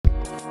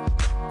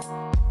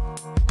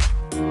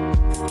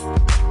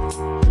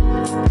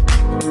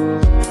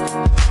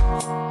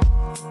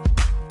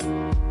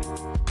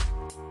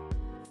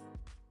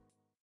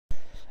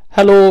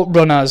Hello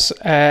runners,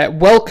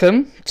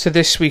 welcome to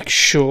this week's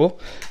show.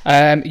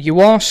 You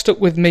are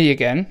stuck with me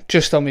again,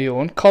 just on my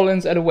own.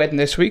 Colin's at a wedding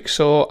this week,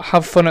 so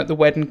have fun at the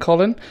wedding,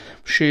 Colin.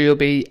 I'm sure you'll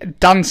be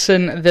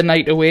dancing the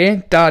night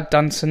away, dad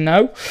dancing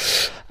now.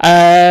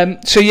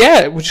 So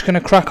yeah, we're just going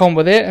to crack on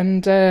with it,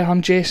 and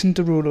I'm Jason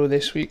Derulo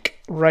this week,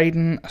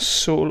 riding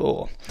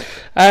solo.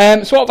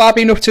 So what have I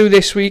been up to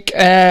this week?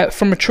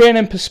 From a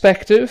training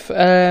perspective,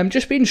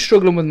 just been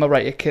struggling with my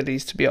right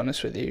Achilles, to be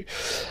honest with you.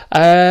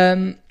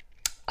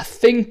 I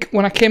think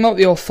when I came out with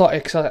the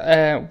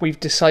orthotics, we've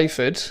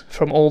deciphered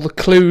from all the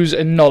clues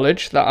and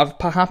knowledge that I've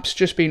perhaps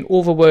just been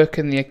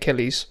overworking the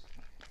Achilles.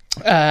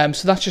 So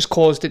that's just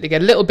caused it to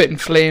get a little bit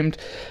inflamed,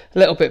 a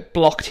little bit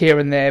blocked here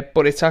and there,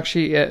 but it's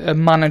actually a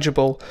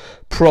manageable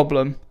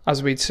problem,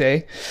 as we'd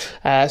say.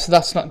 So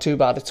that's not too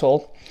bad at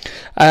all.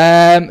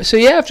 So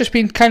yeah, I've just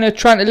been kind of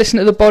trying to listen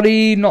to the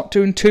body, not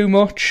doing too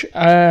much,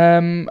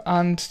 and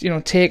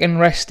taking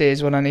rest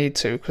days when I need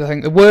to, because I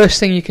think the worst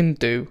thing you can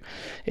do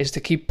is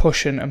to keep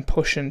pushing and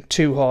pushing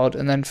too hard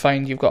and then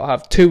find you've got to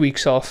have 2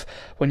 weeks off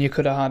when you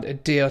could have had a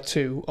day or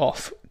two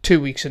off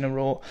 2 weeks in a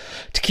row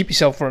to keep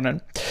yourself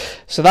running.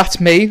 So that's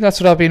me,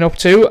 that's what I've been up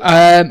to.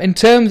 In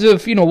terms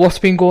of what's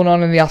been going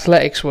on in the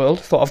athletics world,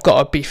 I thought I've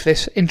got to beef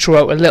this intro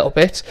out a little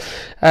bit.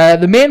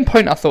 The main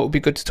point I thought would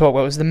be good to talk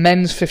about was the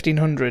men's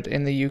 1500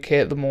 in the UK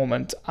at the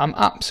moment. I'm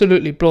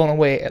absolutely blown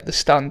away at the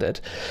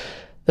standard.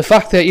 The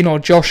fact that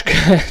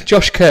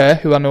Josh Kerr,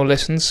 who I know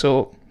listens,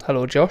 so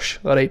hello Josh,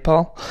 alright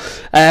pal,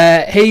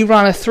 he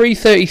ran a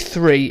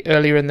 3:33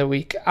 earlier in the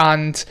week,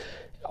 and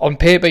on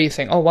paper you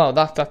think, oh wow,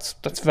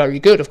 that's very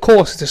good. Of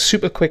course, it's a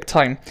super quick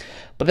time.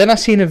 But then I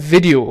seen a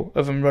video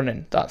of him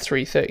running that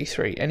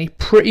 3:33, and he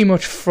pretty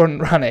much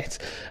front ran it.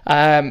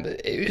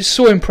 It was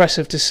so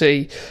impressive to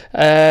see,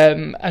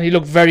 and he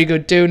looked very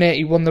good doing it.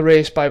 He won the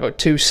race by about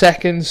 2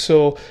 seconds,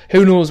 so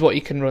who knows what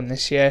he can run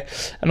this year.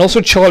 And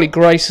also Charlie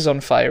Grice is on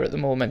fire at the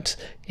moment.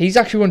 He's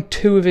actually won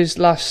two of his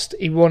last.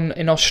 He won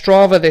in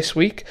Ostrava this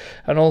week,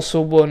 and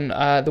also won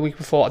the week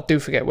before. I do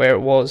forget where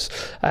it was,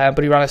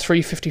 but he ran a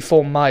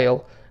 3:54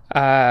 mile.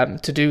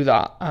 To do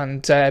that,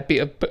 and beat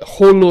a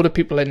whole load of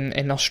people in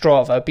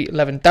Ostrava. Beat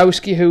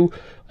Lewandowski, who,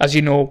 as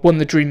you know, won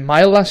the Dream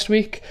Mile last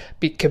week.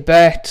 Beat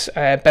Quebec,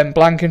 Ben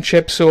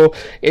Blankenship. So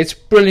it's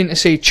brilliant to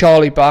see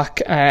Charlie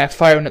back,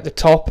 firing at the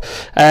top.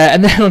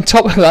 And then on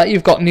top of that,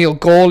 you've got Neil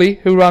Gawley,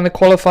 who ran the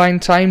qualifying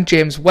time.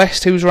 James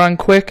West, who's ran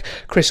quick.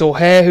 Chris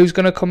O'Hare, who's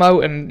going to come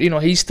out, and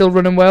he's still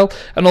running well.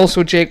 And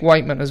also Jake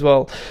Whiteman as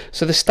well.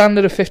 So the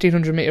standard of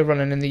 1500 metre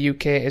running in the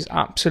UK is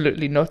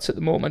absolutely nuts at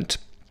the moment.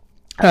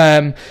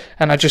 And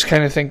I just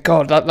kind of think,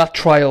 God, that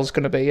trial's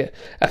going to be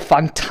a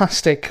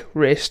fantastic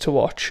race to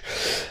watch.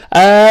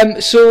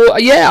 So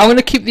yeah, I'm going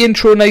to keep the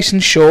intro nice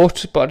and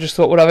short, but I just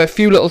thought we'd have a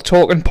few little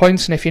talking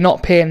points, and if you're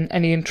not paying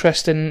any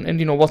interest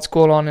in what's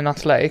going on in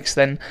athletics,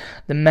 then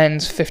the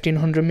men's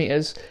 1500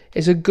 metres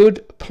is a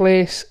good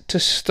place to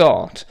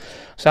start.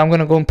 So I'm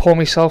going to go and pour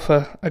myself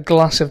a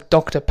glass of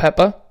Dr.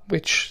 Pepper,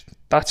 which...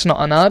 that's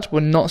not an ad. We're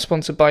not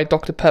sponsored by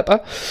Dr.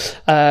 Pepper.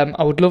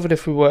 I would love it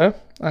if we were,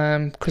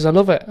 because I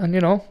love it.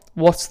 And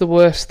what's the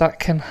worst that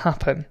can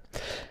happen?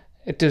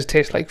 It does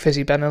taste like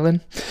fizzy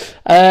Benylin.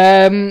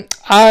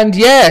 And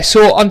yeah,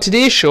 so on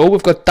today's show,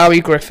 we've got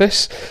Dowie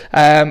Griffiths.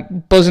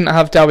 Buzzing to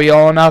have Dowie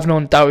on. I've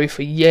known Dowie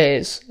for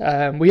years.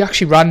 We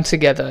actually ran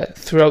together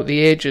throughout the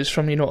ages,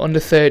 from under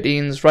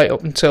 13s right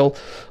up until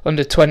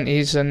under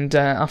 20s, and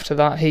after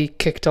that he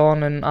kicked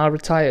on and I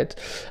retired.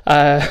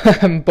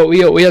 But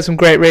we had some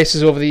great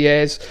races over the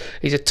years.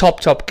 He's a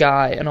top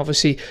guy, and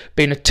obviously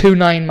being a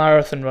 2:9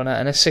 marathon runner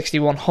and a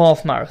 61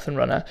 half marathon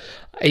runner,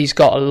 he's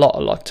got a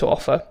lot to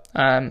offer.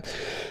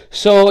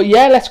 So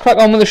yeah, let's crack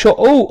on with the show.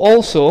 Oh,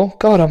 also,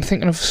 God, I'm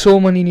thinking of so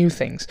many new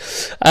things.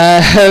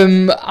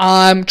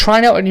 I'm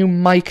trying out a new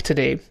mic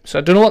today, so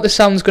I don't know what the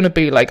sound's going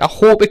to be like. I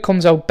hope it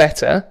comes out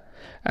better,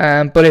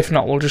 but if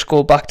not, we'll just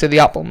go back to the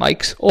Apple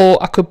mics,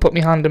 or I could put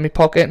my hand in my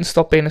pocket and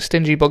stop being a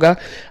stingy bugger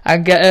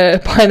and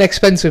buy an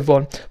expensive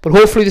one. But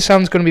hopefully the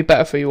sound's going to be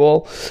better for you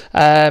all.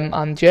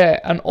 And yeah,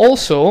 and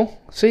also,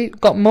 see,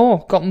 got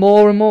more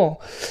and more.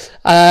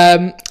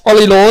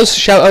 Ollie Laws,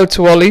 shout out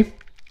to Ollie.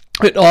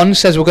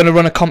 Says we're going to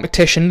run a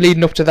competition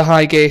leading up to the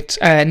Highgate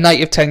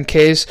night of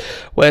 10Ks,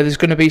 where there's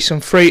going to be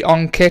some free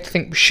on kit. I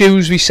think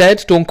shoes, we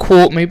said, don't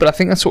quote me, but I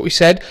think that's what we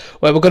said,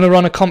 where we're going to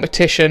run a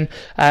competition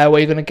where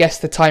you're going to guess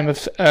the time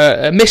of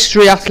a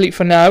mystery athlete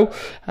for now,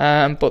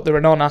 but they're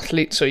a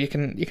non-athlete, so you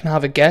can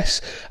have a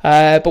guess,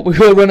 but we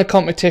will run a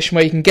competition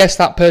where you can guess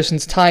that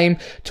person's time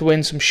to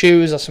win some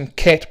shoes or some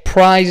kit,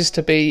 prizes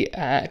to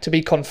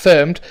be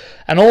confirmed.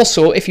 And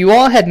also, if you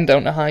are heading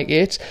down to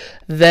Highgate,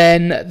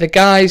 then the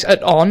guys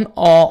at On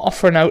are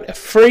offering out a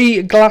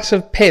free glass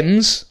of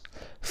Pimm's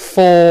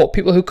for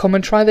people who come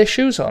and try their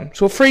shoes on.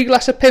 So a free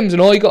glass of Pimm's,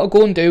 and all you got to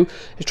go and do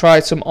is try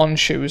some On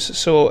shoes.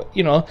 So,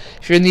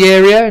 if you're in the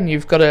area and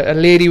you've got a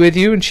lady with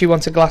you and she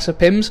wants a glass of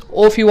Pimm's,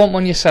 or if you want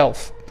one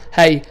yourself,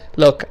 hey,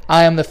 look,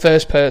 I am the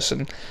first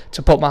person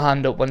to put my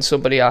hand up when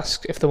somebody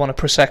asks if they want a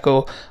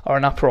Prosecco or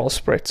an Aperol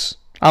Spritz.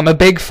 I'm a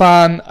big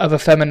fan of a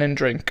feminine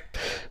drink.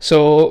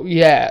 So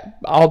yeah,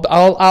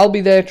 I'll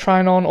be there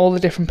trying on all the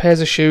different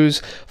pairs of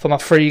shoes for my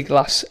free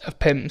glass of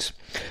Pimm's.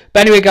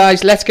 But anyway,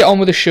 guys, let's get on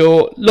with the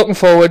show. Looking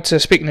forward to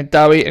speaking to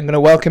Dowie. I'm going to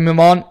welcome him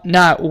on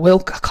now. I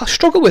can't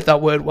struggle with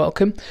that word,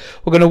 welcome.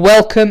 We're going to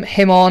welcome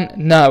him on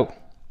now.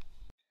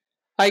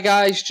 Hi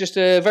guys, just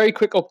a very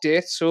quick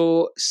update.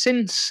 So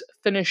since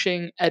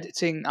finishing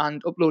editing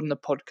and uploading the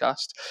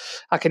podcast,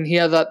 I can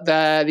hear that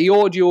the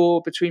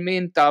audio between me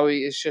and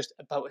Dowie is just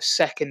about a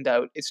second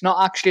out. It's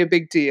not actually a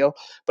big deal,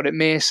 but it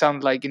may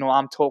sound like,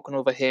 I'm talking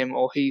over him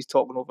or he's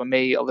talking over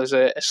me, or there's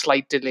a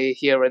slight delay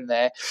here and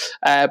there.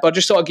 But I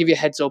just thought I'd give you a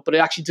heads up, but it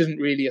actually doesn't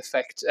really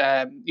affect,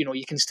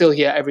 you can still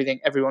hear everything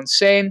everyone's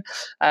saying.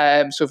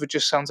 So if it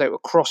just sounds like we're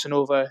crossing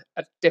over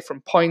at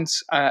different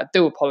points, I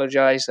do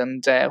apologise,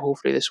 and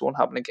hopefully this won't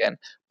happen again.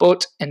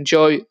 But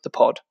enjoy the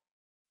pod.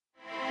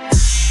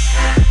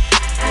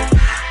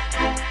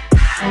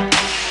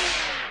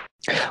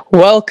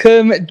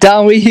 Welcome,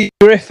 Dowie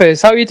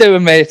Griffiths. How are you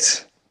doing,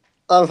 mate?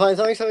 I'm fine,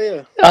 thanks. How are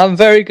you? I'm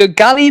very good.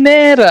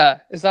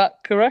 Gallimera, is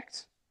that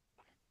correct?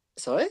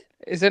 Sorry?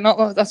 Is it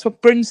not? That's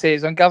what Bryn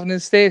says on Gavin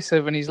and Stacey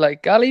when he's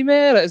like,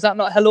 Gallimera. Is that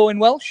not hello in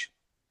Welsh?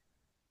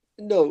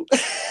 No.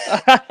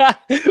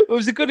 It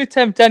was a good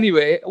attempt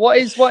anyway. What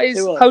is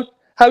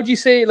how do you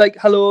say like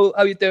hello,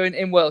 how you doing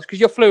in Welsh? Because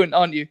you're fluent,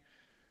 aren't you?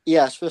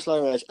 Yes, first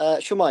language.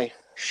 Shumai.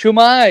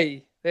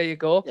 Shumai. There you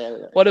go.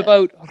 Yeah, what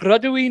about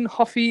Rydwin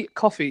Hoffi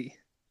Coffee?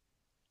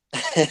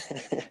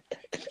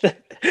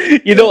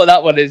 You know what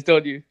that one is,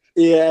 don't you?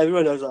 Yeah,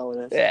 everyone knows that one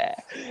is.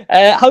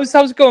 Yeah. How's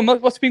it going?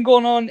 What's been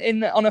going on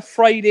on a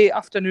Friday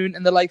afternoon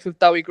in the life of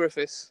Dowie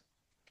Griffiths?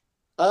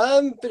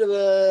 Bit of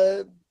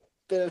a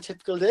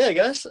typical day, I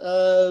guess.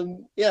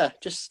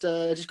 Just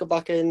got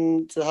back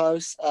into the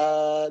house.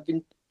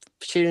 Been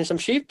shearing some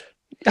sheep.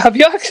 Have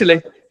you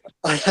actually?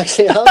 I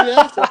actually have,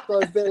 yeah. Just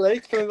got a bit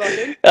late coming back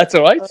in. That's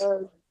all right.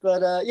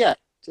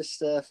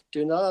 Just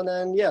doing that, and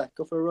then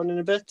go for a run in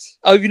a bit.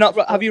 Oh,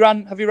 have you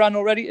ran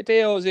already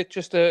today, or is it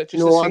just a No, a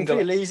single? I'm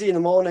pretty lazy in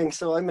the morning,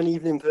 so I'm an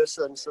evening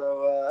person.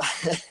 So.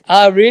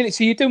 Really?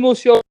 So you do most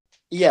of your?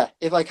 Yeah,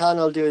 if I can,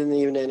 I'll do it in the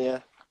evening. Yeah.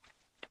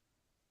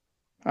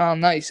 Oh,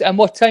 nice. And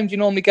what time do you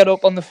normally get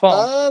up on the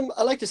farm?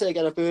 I like to say I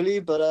get up early,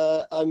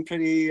 but I'm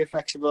pretty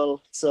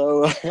flexible.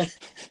 So.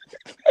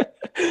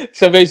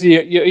 So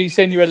basically, you're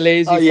saying you're a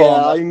lazy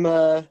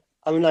farmer?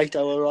 I'm a night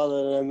owl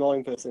rather than a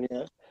morning person.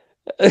 Yeah.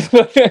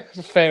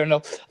 Fair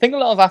enough. I think a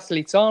lot of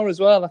athletes are as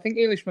well. I think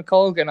Eilish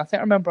McColgan, I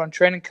remember on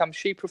training camp,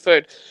 she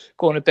preferred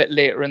going a bit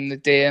later in the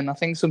day, and I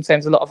think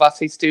sometimes a lot of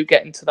athletes do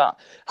get into that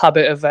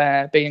habit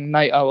of being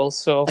night owls,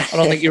 so I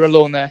don't think you're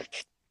alone there.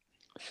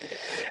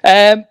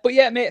 But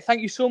yeah, mate,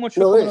 thank you so much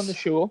for coming on the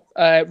show.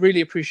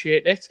 Really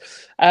appreciate it.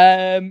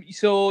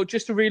 So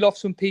just to reel off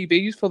some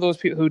PBs for those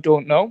people who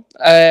don't know,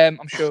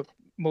 I'm sure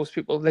most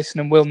people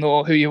listening will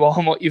know who you are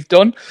and what you've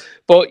done,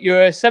 but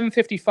you're a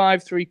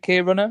 7:55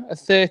 3K runner, a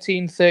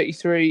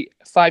 13:33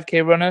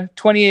 5K runner,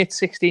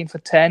 28:16 for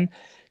 10,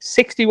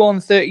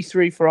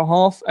 61:33 for a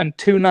half, and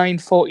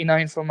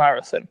 29:49 for a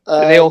marathon.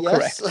 Are they all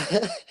correct?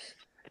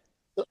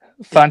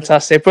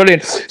 Fantastic,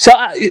 brilliant. So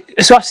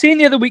I've seen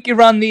the other week you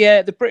ran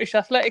the British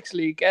Athletics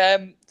League,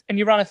 and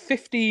you ran a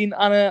 15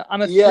 and a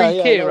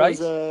 3K, right?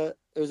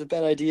 It was a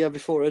bad idea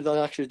before it than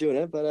actually doing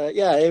it, but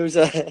it was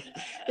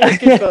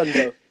good fun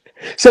though.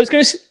 So I was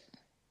going to.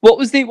 What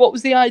was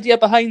the idea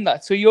behind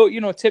that? So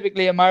you're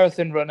typically a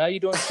marathon runner. You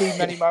don't see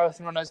many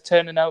marathon runners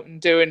turning out and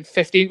doing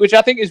 15, which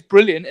I think is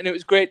brilliant, and it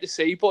was great to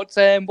see. But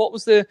what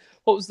was the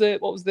thought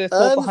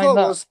behind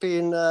that? Was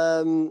being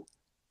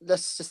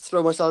let's just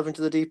throw myself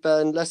into the deep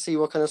end. Let's see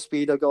what kind of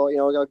speed I got. I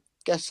got to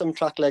get some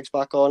track legs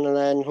back on, and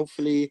then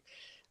hopefully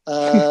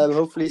have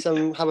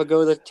a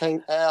go at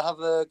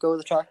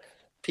the track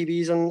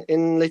PBs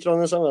in later on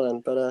in the summer. Then,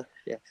 but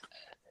yeah.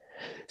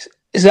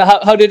 So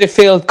how did it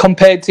feel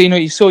compared to,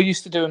 you're so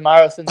used to doing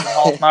marathons and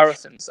half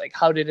marathons? Like,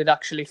 how did it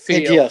actually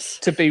feel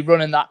to be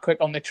running that quick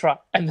on the track?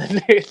 And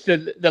then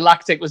the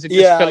lactic, was it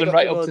just filling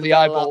right up to the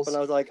eyeballs? And I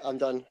was like, I'm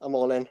done. I'm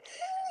all in.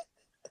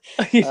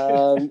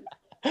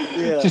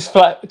 Just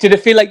flat. Did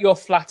it feel like you were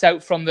flat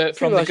out from the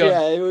gun?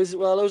 Yeah, it was.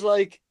 Well, I was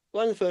like,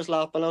 went the first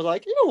lap, and I was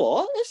like, you know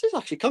what? This is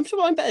actually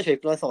comfortable. I'm in better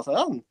shape than I thought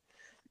I am.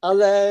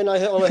 And then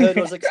all I heard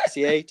was like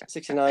 68,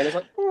 69. I was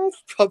like,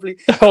 probably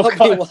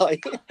why.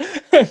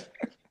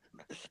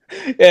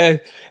 Yeah,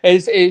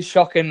 it's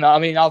shocking. I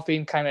mean, I've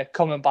been kind of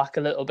coming back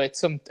a little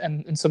bit.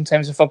 And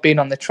sometimes if I've been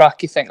on the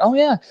track, you think, oh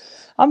yeah,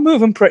 I'm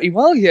moving pretty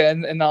well here,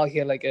 and I'll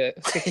hear like a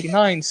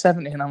 69,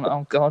 70, and I'm like,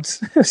 oh god,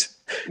 this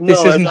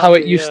isn't how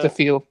it used to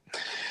feel.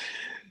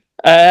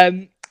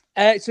 So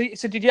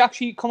did you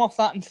actually come off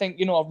that and think,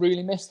 I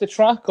really missed the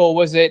track, or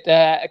was it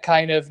a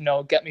kind of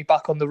get me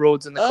back on the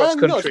roads in the cross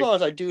country? No, as far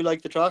as I do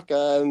like the track.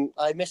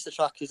 I missed the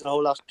track season, the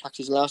whole track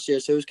season last year,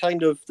 so it was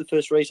kind of the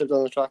first race I've done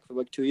on the track for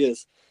like 2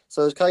 years.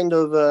 So it's kind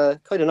of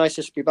nice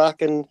just to be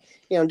back and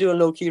do a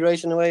low key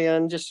race in a way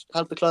and just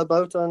help the club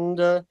out. And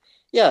it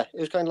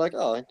was kind of like,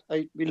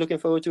 I'd be looking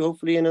forward to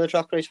hopefully another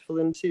track race for the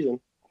end of the season.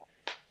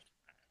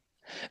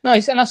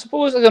 Nice. And I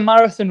suppose as a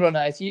marathon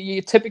runner,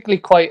 you're typically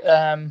quite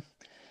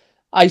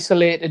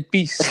isolated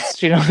beasts.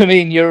 Do you know what I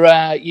mean?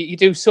 You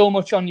do so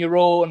much on your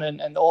own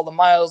and all the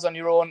miles on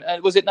your own.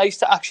 Was it nice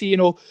to actually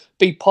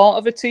be part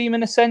of a team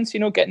in a sense?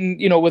 Getting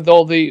with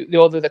all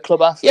the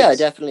club athletes. Yeah,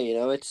 definitely.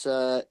 It's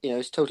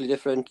it's totally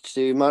different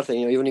to marathon.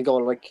 You've only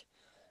got like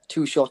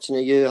 2 shots in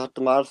a year at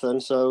the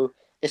marathon, so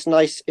it's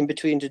nice in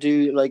between to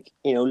do like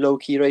low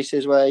key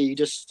races where you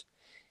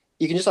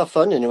can just have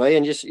fun anyway,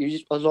 and just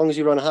as long as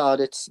you run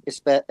hard, it's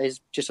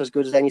just as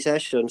good as any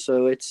session.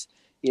 So it's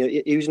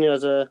using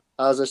it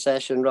as a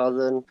session rather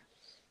than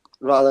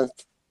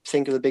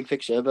think of the big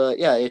picture. But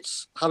yeah,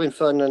 it's having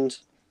fun, and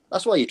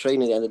that's why you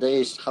train at the end of the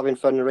day, is having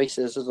fun in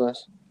races, isn't it?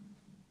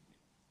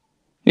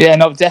 Yeah,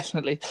 no,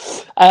 definitely.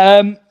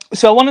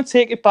 So I want to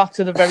take it back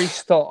to the very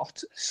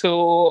start.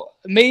 So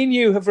me and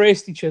you have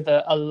raced each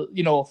other,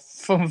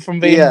 from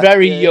being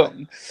very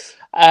young.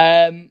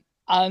 And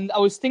I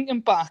was thinking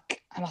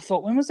back, and I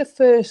thought, when was the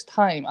first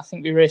time I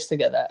think we raced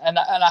together? And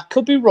I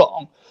could be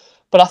wrong,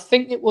 but I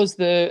think it was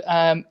the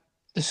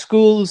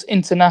schools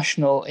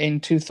international in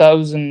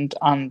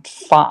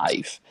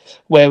 2005,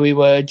 where we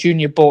were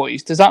junior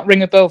boys. Does that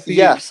ring a bell for you?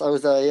 Yes, I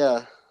was there.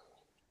 Yeah.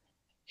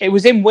 It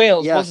was in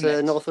Wales, wasn't it?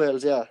 Yes, North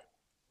Wales. Yeah.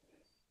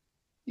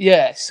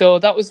 Yeah, so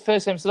that was the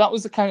first time. So that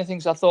was the kind of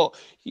things I thought.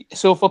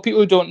 So for people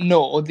who don't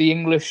know, the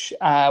English,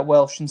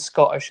 Welsh, and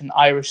Scottish and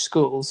Irish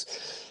schools,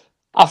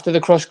 after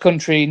the cross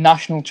country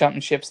national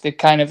championships, they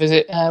kind of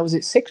was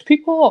it 6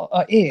 people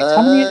or 8?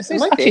 How many? It's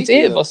actually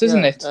 8 of us,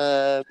 isn't it?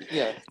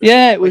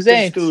 Yeah, it was like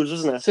 8 schools,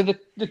 isn't it? So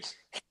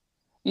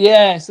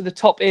so the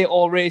top 8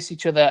 all race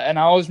each other, and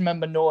I always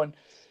remember knowing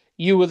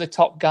you were the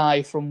top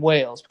guy from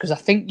Wales because I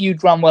think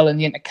you'd run well in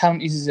the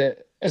inter-counties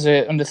as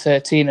a under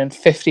 13 and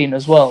 15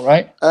 as well,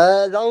 right?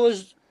 That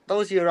was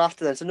the year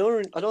after then. So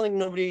I don't think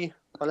nobody,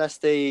 unless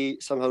they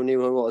somehow knew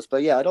who I was.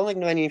 But yeah, I don't think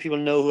many people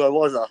know who I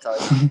was that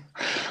time.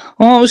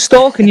 Oh, I was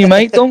stalking you,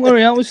 mate. Don't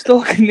worry, I was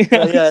stalking you.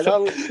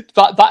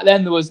 Back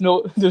then there was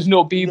no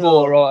Bebo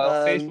or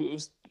Facebook. It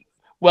was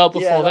well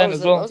before then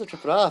as well. That was a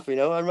trip and a half. I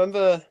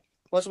remember that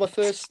was my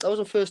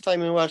first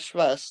time in Welsh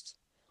West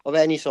of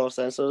any sort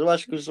then. So it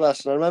was Welsh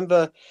West, and I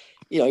remember,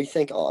 you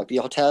think, it'd be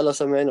a hotel or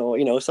something,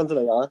 or something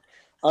like that.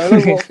 I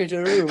remember walking into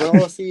a room and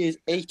all I see is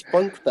 8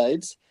 bunk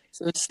beds.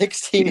 So it's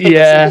 16 of us in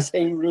the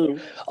same room.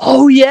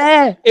 Oh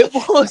yeah, it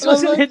was,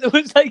 wasn't it? There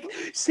was like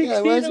 16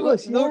 of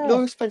us.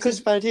 No expenses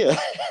spared here.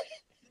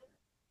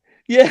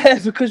 Yeah,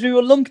 because we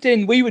were lumped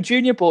in. We were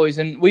junior boys,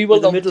 and we were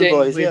lumped in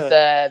boys, with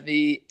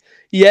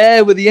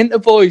with the inter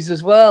boys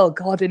as well.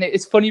 God, and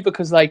it's funny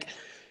because like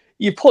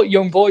you put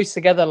young boys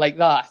together like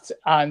that,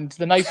 and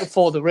the night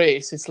before the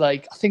race, it's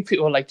like I think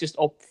people were like just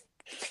up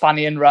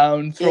fannying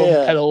around,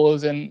 throwing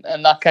pillows and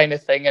that kind of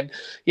thing. And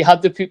you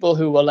had the people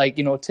who were like,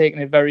 taking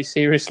it very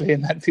seriously,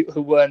 and then people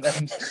who weren't.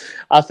 And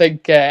I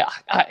think, do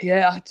you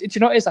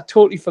know what it is? I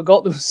totally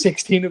forgot there was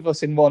 16 of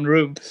us in one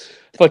room.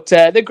 But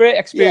they're great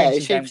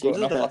experiences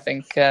growing up, I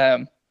think.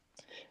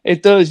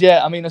 It does,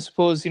 yeah. I mean, I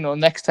suppose,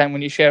 next time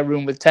when you share a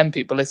room with 10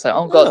 people, it's like,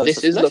 oh God,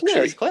 this is luxury.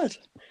 No, it's quiet.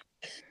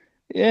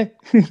 Yeah.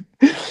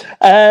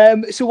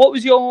 So what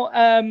was your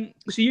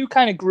so you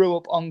kind of grew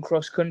up on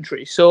cross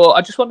country, so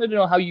I just wanted to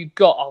know how you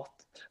got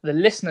the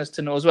listeners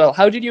to know as well,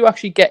 how did you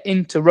actually get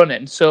into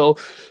running? So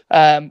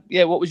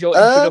what was your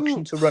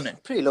introduction to running?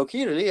 Pretty low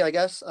key, really. I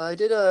guess I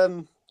did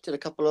a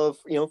couple of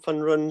fun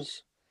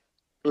runs,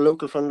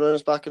 local fun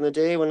runs back in the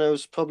day when I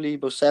was probably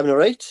about 7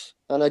 or 8,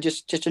 and I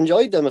just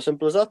enjoyed them, as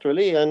simple as that,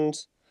 really, and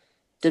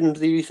didn't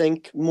really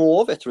think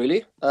more of it,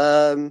 really.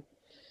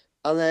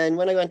 And then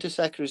when I went to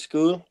secondary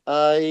school,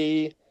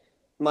 I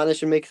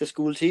managed to make the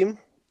school team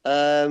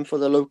for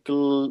the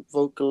local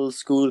vocal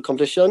school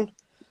competition.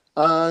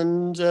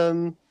 And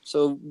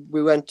so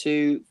we went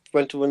to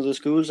one of the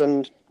schools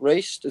and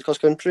raced cross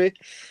country.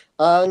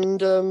 And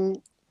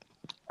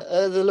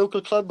the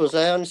local club was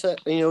there and said,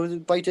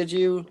 invited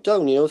you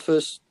down, the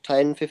first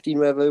 10, 15,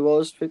 wherever it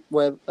was,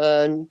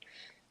 and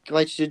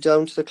invited you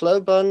down to the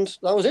club. And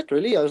that was it,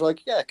 really. I was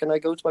like, yeah, can I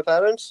go to my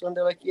parents? And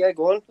they're like, yeah,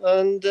 go on.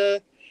 And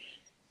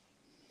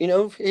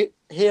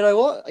here I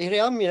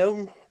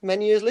am,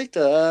 many years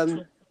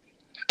later.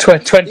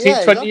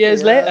 20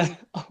 years later,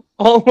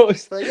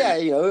 almost. But yeah,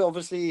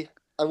 obviously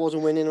I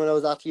wasn't winning when I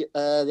was that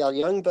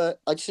young, but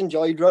I just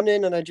enjoyed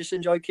running and I just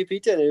enjoyed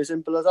competing. It was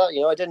simple as that.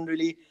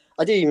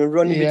 I didn't even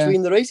run in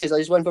between the races. I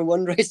just went from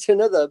one race to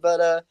another.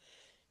 But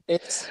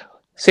it's.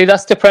 See,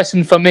 that's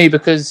depressing for me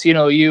because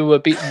you were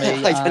beating me,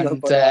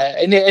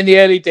 and in the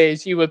early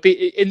days you were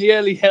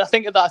I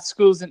think at that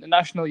school's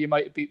international you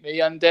might have beat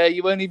me, and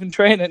you weren't even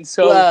training.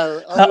 So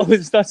I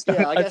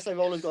guess I've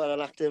always got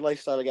an active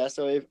lifestyle. I guess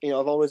so. I've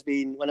always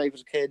been, when I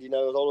was a kid, I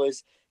was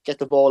always get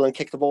the ball and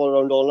kick the ball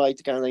around all night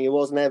kind of thing. It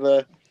was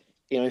never,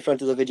 in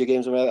front of the video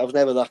games. I was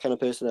never that kind of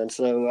person, and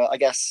so I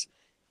guess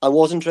I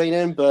wasn't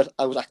training, but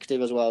I was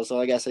active as well. So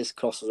I guess it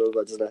crosses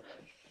over, doesn't it?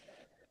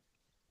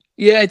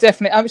 Yeah,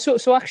 definitely.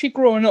 So actually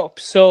growing up,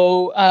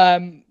 so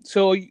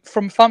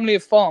from family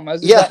of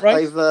farmers, is that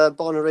right? I've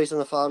born and raised on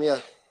the farm, yeah.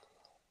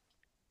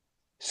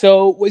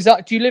 So was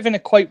that? Do you live in a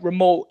quite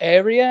remote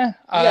area?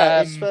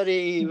 Yeah, it's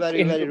very,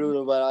 very, very In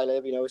rural where I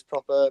live. It's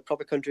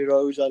proper country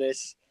roads, and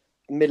it's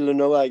middle of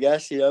nowhere. I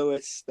guess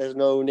there's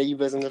no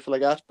neighbours and stuff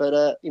like that. But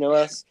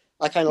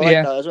I kind of like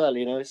yeah. that as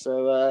well.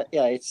 So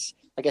yeah, I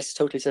guess it's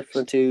totally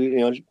different to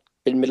in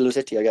the middle of the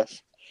city, I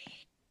guess.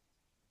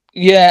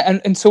 Yeah,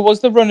 and so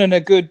was the running a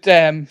good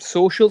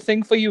social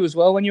thing for you as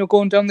well when you were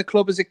going down the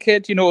club as a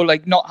kid?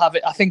 Like not have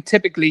it. I think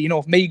typically,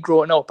 of me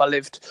growing up, I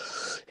lived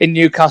in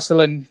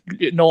Newcastle and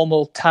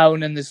normal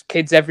town, and there's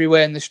kids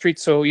everywhere in the street.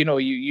 So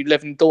you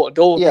live in door to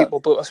door with Yeah, people.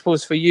 But I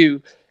suppose for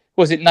you,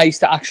 was it nice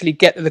to actually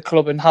get to the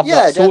club and have that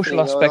yeah, social definitely.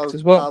 That aspect was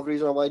as part well? of the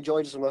reason why I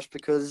enjoyed it so much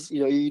because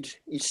you'd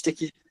stick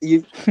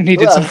you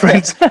Needed well some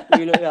friends.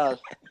 yeah,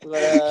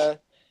 but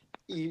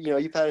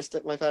my parents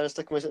stuck me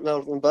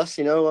on the bus,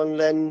 and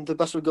then the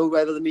bus would go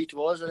wherever the meet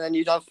was, and then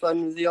you'd have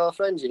fun with your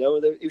friends.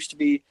 There used to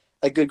be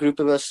a good group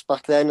of us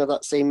back then at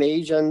that same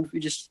age, and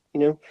we just,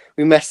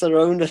 we messed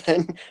around and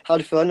then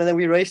had fun, and then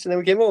we raced, and then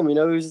we came home.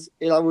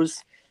 That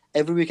was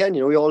every weekend.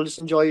 We all just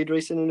enjoyed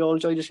racing, and we all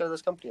enjoyed each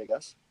other's company, I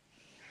guess.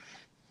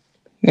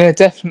 Yeah,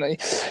 definitely.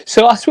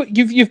 So that's what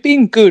you've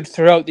been good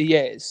throughout the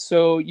years.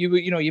 So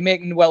you're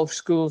making the Welsh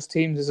schools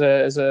teams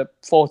as a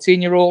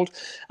 14-year-old.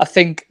 I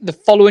think the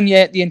following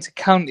year at the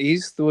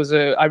inter-counties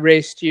I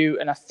raced you,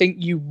 and I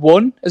think you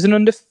won as an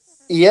under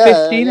Yeah,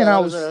 15, yeah, and I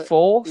that was was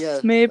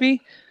fourth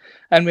maybe.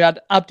 And we had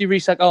Abdi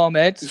Risak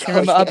Ahmed. Do you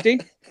remember yeah. Abdi?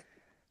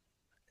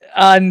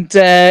 And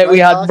we Ryan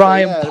had Parker,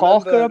 Ryan yeah,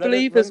 Parker, I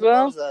believe, as remember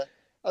well. that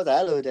was a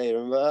hell of a day.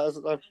 Remember,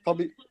 that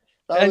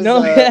I was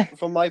know, yeah.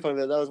 from my point of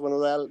view, that was one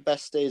of the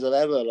best days I've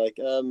ever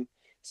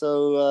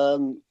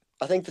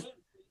I think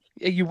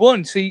You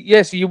won. So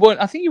you won.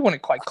 I think you won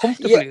it quite yeah,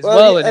 comfortably as well,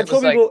 well. And it was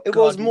probably like, it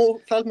was God, more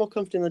felt more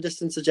comfortable in the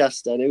distance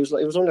suggested. It was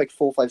only like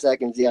 4 or 5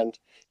 seconds at the end.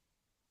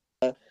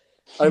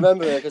 I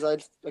remember it because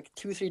I'd like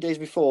 2 or 3 days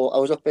before I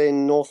was up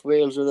in North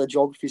Wales with a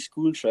geography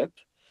school trip,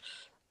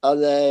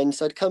 and then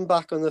so I'd come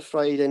back on the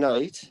Friday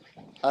night.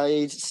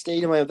 I'd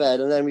stayed in my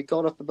bed, and then we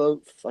got up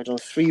about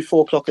 3,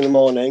 4 o'clock in the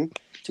morning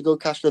to go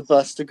catch the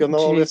bus to come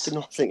all the way up to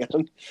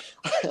Nottingham.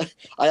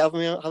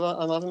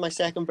 I'm having my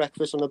second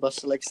breakfast on the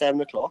bus at like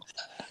 7 o'clock,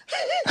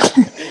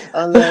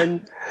 and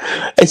then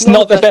it's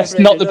not the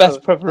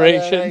best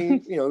preparation.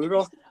 And then we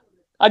rocked.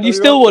 And you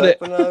still would it.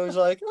 And I was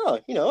like,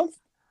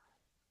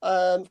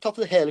 top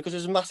of the hill because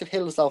there's a massive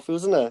hill south,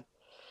 wasn't there?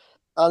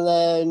 And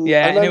then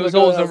yeah, and it was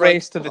always a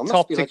race to the top.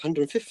 Must be like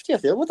 150. I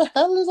think, what the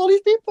hell is all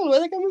these people? Where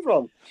are they coming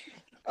from?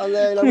 And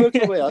then I worked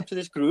my way up to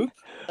this group,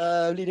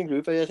 leading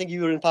group. I think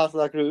you were in part of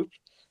that group.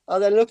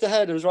 And then I looked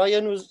ahead. It was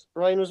Ryan was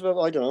about,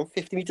 I don't know,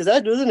 50 meters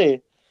ahead, wasn't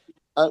he?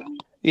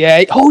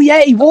 Yeah. Oh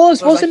yeah, he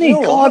wasn't he?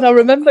 God, I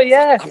remember.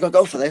 Yeah. I'm gonna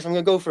go for this. I'm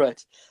gonna go for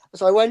it.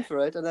 So I went for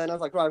it, and then I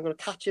was like, right, I'm gonna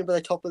catch him by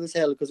the top of this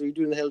hill because we were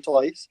doing the hill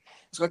twice.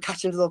 So I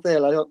catch him to the top of the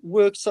hill. I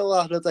worked so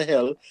hard at the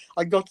hill.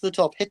 I got to the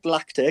top, hit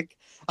lactic,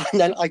 and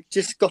then I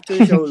just got to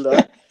the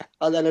shoulder,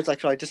 and then it's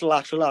like, right, just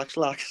relax.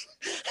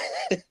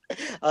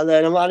 And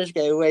then I managed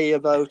to get away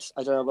about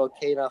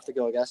K&a half to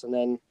go, I guess, and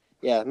then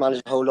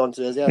managed to hold on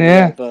to it.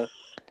 Yeah. But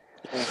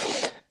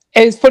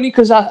it's funny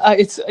because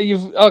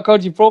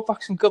you brought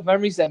back some good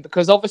memories then,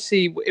 because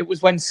obviously it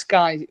was when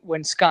Sky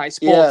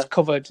Sports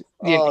covered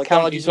the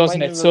counties,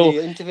 wasn't it? So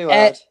the interview I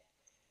had.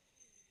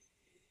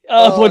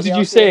 What did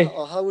you say?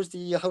 How's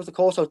the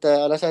course out there?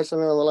 And I said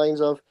something on the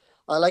lines of,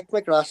 I like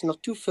my grass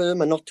not too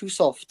firm and not too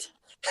soft.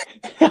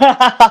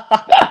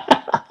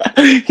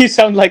 You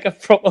sound like a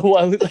proper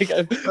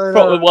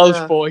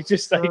Welsh boy,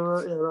 just like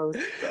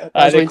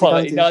the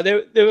quality. No,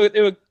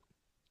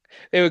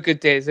 they were good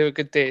days. They were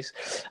good days.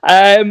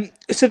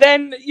 So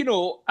then,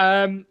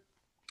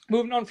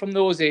 moving on from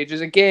those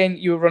ages, again,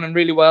 you were running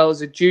really well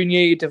as a junior.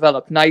 You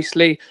developed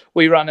nicely.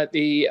 We ran at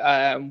the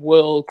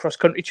World Cross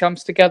Country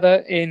Champs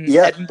together in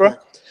Edinburgh.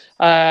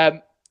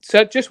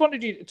 So I just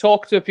wanted you to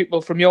talk to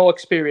people from your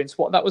experience,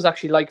 what that was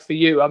actually like for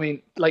you. I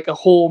mean, like a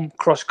home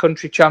cross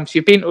country champs.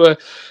 You've been to a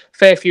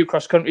fair few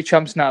cross country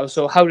champs now.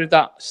 So how did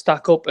that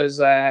stack up? Was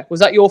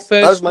that your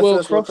first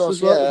World Cross as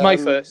well? Yeah, my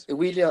first.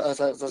 Really, as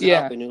it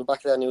happened.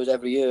 Back then it was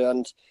every year,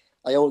 and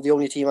the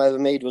only team I ever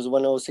made was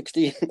when I was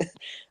 16.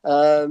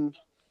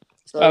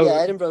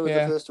 Edinburgh was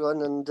the first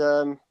one, and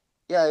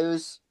it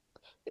was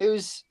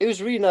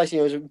really nice.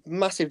 It was a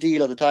massive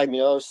deal at the time. I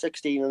was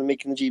 16 and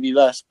making the GB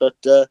West, but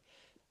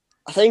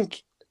I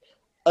think,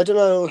 I don't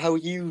know how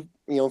you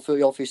feel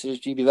your face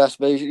as GB West,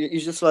 but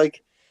it's just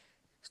like,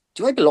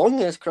 do I belong in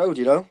this crowd?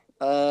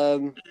 I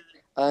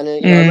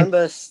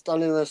remember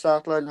standing in the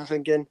start line and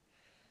thinking,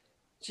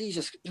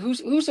 Jesus,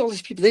 who's all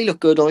these people? They look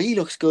good, or he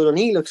looks good, and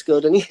he looks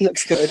good, and he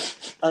looks good.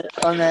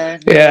 And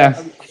then I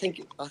think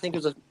it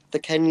was the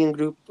Kenyan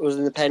group was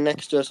in the pen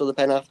next to us, or the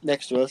pen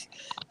next to us,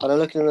 and I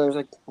looked at him and I was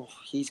like, oh,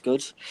 he's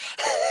good.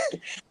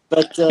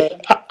 But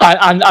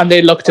and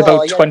they looked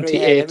about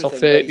 28 or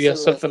 30 or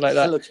something like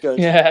that. Looks good.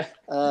 Yeah.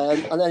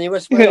 And then he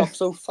went off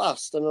so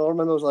fast, and I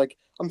remember I was like,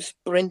 I'm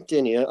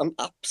sprinting here. I'm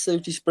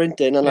absolutely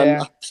sprinting, and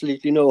I'm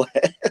absolutely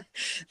nowhere.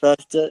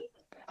 But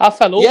I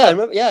fell over. Yeah, I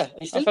remember. Yeah,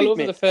 I fell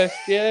over the first.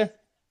 Yeah.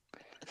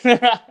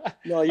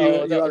 No, Oh,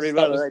 you are really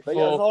that well, was right? But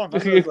yeah, I before thought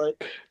I was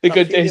like the that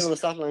good feeling on days. the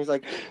start line. I was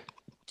like,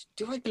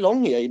 do I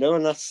belong here? You know,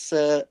 and that's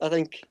I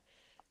think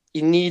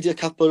you need a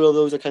couple of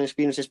those kind of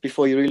experiences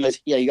before you realise,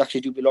 yeah, you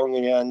actually do belong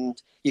here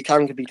and you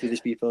can compete with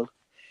these people.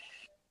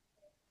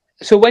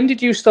 So when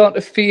did you start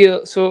to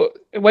feel? So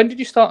when did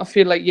you start to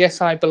feel like,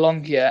 yes, I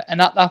belong here?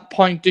 And at that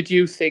point, did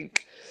you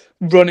think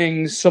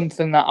running's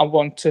something that I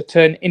want to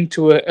turn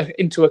into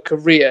a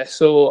career?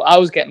 So I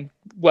was getting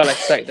well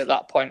excited at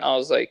that point. I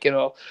was like,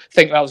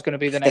 thinking I was going to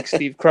be the next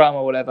Steve Cram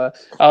or whatever.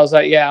 I was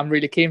like, yeah, I'm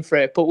really keen for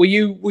it. But were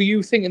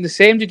you thinking the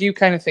same? Did you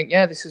kind of think,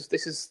 yeah, this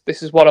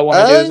is what I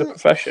want to do as a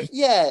profession?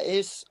 Yeah,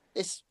 it's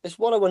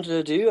what I wanted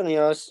to do, and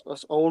I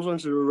always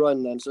wanted to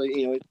run, and so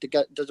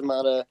it doesn't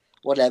matter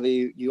whatever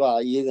you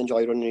are, you either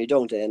enjoy running or you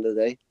don't at the end of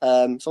the day.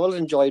 So I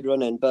always enjoyed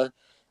running, but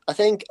I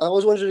think I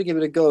always wanted to give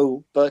it a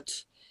go, but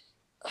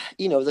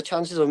the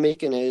chances of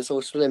making it is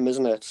so slim,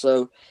 isn't it?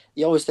 So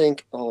you always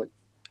think, oh,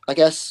 I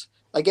guess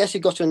you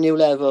got to a new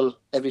level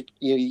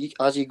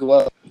as you go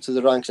up to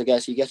the ranks. I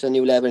guess you get to a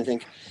new level and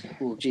think,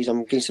 oh, geez,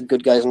 I'm getting some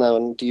good guys now,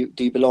 and do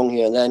you belong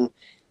here? And then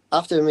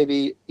after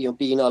maybe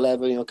being at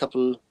level, a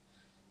couple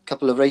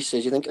of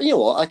races, you think, you know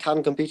what, I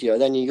can compete here.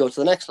 Then you go to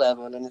the next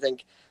level, and you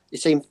think the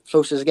same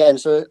process again.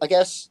 So I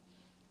guess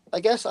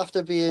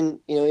after being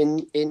in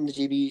the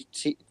GB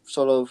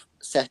sort of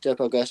setup,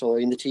 I guess, or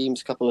in the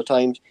teams a couple of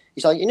times,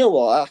 he's like, you know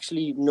what, I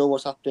actually know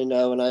what's happening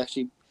now, and I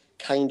actually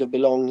kind of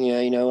belong here,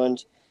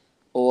 and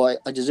or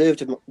I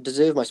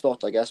deserve my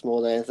spot, I guess,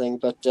 more than anything.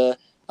 But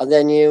and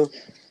then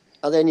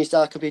you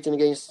start competing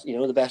against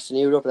the best in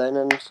Europe, then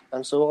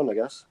and so on, I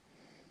guess.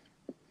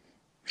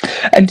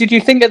 And did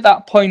you think at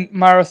that point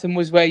marathon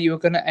was where you were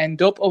going to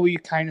end up, or were you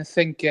kind of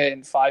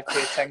thinking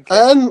 5K,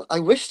 10K? I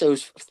wish there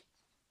was.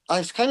 I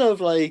was kind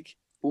of like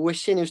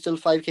wishing it was still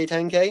 5K,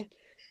 10K,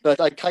 but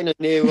I kind of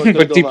knew I was going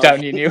to But go deep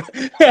down, marathon. you knew.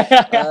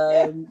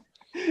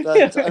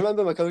 But I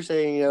remember my coach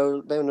saying,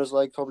 when I was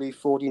like probably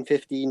 14,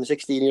 15,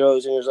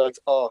 16-year-olds, and he was like,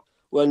 oh,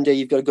 one day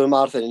you've got to go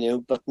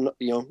marathon, but not,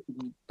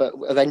 but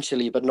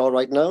eventually, but not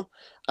right now.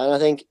 And I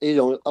think,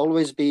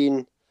 always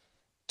been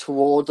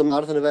toward the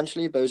marathon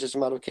eventually, but it was just a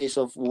matter of case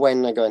of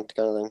when I went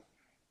kind of thing.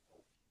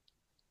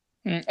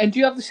 And do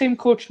you have the same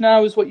coach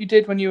now as what you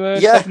did when you were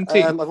Yeah,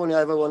 17? I've only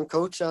ever one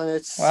coach, and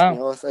it's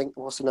Wow. I think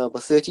what's it now,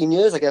 about 13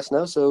 years, I guess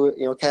now. So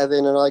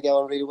Kevin and I get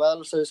on really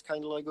well. So it's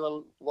kind of like,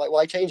 well,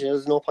 why change it?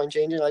 There's no point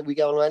changing. Like we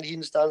get on well. He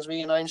understands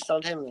me, and I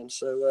understand him. Then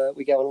so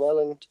we get on well,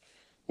 and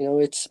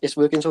it's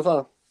working so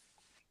far.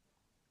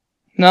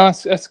 No,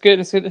 that's good.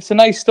 It's a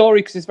nice story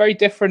because it's very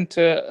different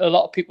to a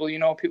lot of people.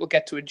 People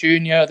get to a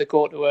junior, they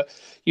go to a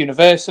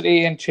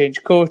university and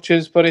change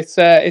coaches, but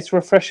it's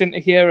refreshing to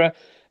hear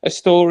a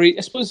story.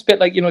 I suppose it's a bit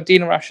like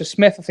Dina Rasher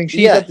Smith. I think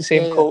she's Yeah, had the yeah,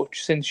 same yeah.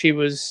 coach since she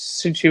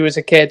was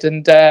a kid,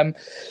 and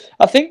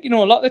I think a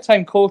lot of the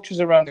time coaches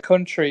around the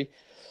country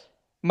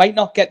might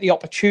not get the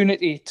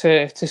opportunity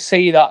to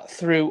see that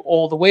through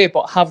all the way,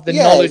 but have the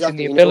Yeah, knowledge and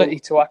exactly. the ability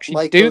to actually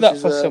My do coach that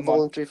is for someone.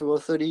 voluntary for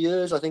about 30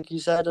 years, I think he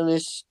said, and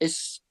it's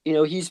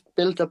he's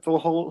built up a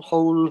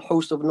whole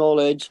host of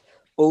knowledge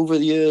over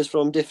the years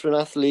from different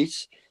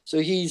athletes. So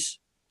he's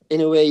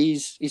in a way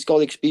he's got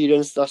the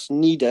experience that's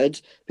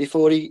needed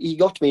before he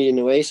got me in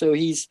a way. So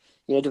he's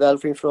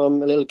developing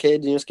from a little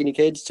kid, skinny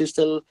kids, to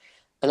still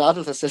an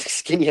adult that's still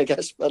skinny, I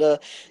guess.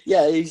 But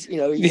yeah,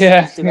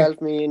 Yeah, he's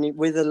developed me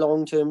with a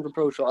long term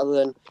approach rather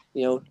than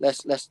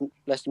let's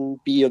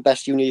be your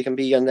best junior you can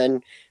be, and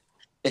then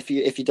if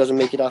he doesn't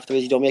make it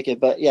afterwards, you don't make it.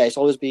 But yeah, it's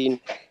always been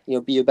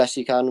be your best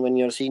you can when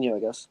you're a senior, I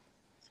guess.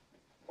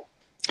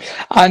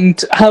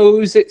 And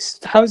how's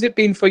it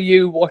been for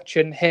you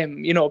watching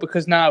him?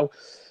 Because now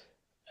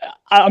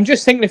I'm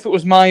just thinking if it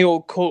was my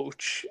old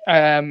coach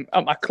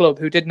at my club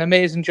who did an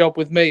amazing job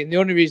with me, and the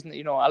only reason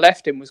that I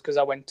left him was because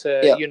I went to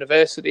Yeah,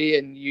 university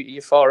and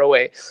you're far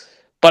away.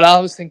 But I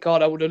always think,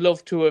 God, I would have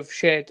loved to have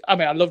shared. I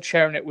mean, I loved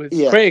sharing it with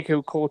yeah, Craig,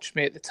 who coached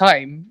me at the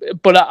time.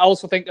 But I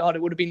also think, God,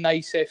 it would have been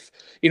nice if,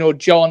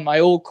 John, my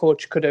old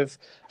coach, could have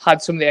had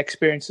some of the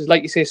experiences.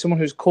 Like you say, someone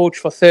who's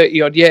coached for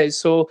 30 odd years.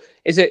 So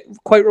is it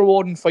quite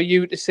rewarding for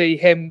you to see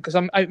him? Because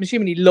I'm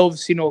assuming he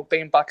loves,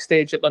 being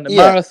backstage at London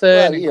yeah. Marathon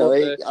Well, and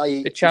going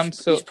to the champs.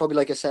 he's So probably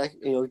like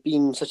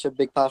been such a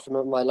big part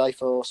of my life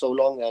for so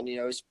long, and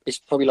it's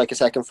probably like a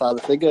second father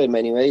figure in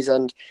many ways,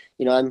 and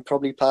I'm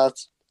probably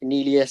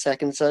nearly a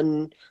second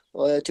son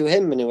to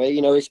him in a way.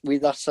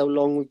 That's how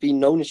long we've been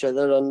known each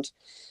other, and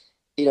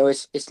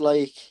it's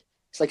like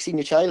seeing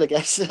your child, I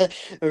guess,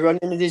 running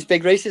in these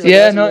big races. I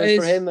yeah, guess no, it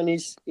for is. him, and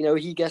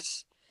he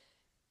gets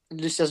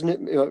just as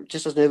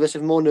nervous,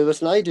 if more nervous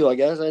than I do, I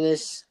guess. And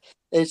it's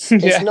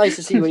Yeah. nice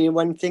to see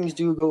when things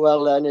do go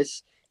well. And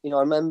I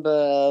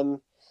remember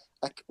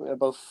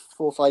about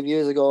 4 or 5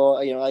 years ago,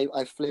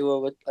 I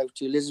flew out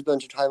to Lisbon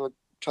to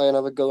try and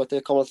have a go at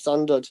the Commonwealth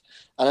Standard,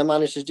 and I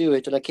managed to do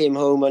it. And I came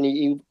home, and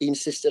he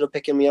insisted on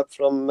picking me up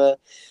from the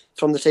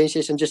train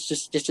station just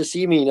to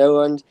see me,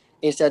 and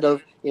instead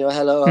of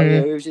hello,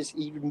 it was just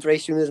he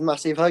embraced me with this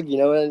massive hug,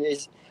 and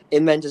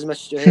it meant as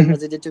much to him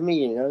as it did to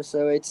me,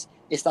 So it's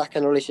that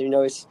kind of relationship,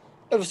 it's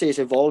obviously it's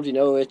evolved,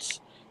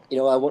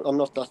 I'm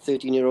not that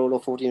 13-year-old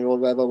or 14-year-old,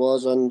 whatever it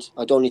was, and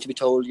I don't need to be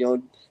told,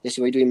 this is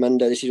what you're doing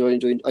Monday, this is what you're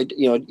doing.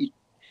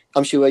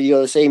 I'm sure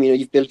you're the same.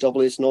 You've built up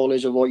all this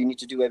knowledge of what you need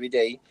to do every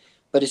day,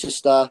 but it's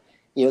just that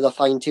the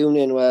fine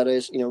tuning.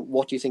 Whereas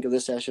what do you think of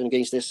this session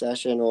against this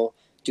session, or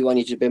do I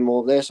need to do a bit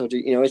more of this, or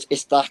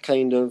it's that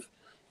kind of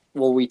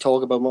what we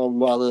talk about more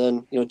rather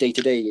than day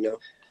to day.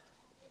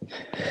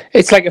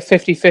 It's like a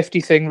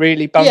 50-50 thing,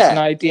 really, bouncing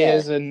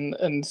ideas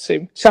and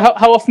see. So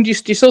how often do you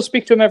still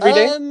speak to him every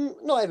day?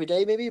 Not every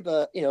day, maybe,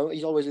 but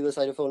he's always the other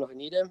side of the phone if I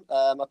need him.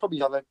 I probably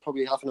have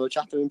half an hour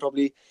chat with him,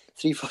 probably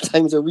 3-4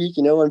 times a week,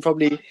 and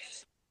probably.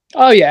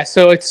 Oh yeah,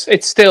 so it's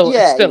still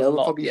a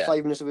lot, probably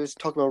 5 minutes of us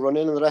talking about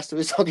running and the rest of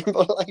us talking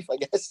about life. I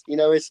guess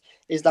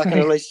it's that kind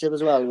of relationship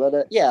as well.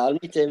 But I'll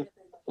meet him.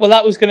 Well,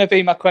 that was going to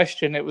be my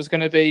question. It was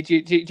going to be,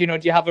 do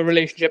you have a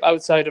relationship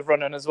outside of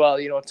running as well?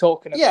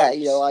 Talking about I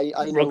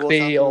know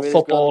rugby or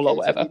football or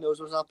whatever. He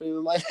knows what's happening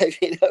with my life,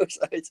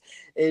 So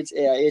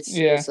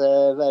it's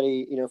a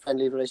very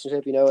friendly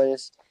relationship, and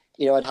it's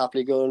I'd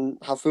happily go and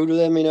have food with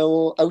him,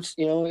 out,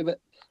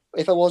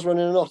 if I was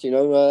running or not, it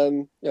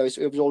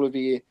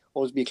would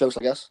always be close,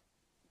 I guess.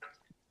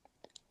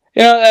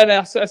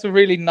 That's a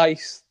really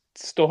nice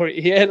story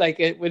here.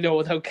 Like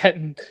without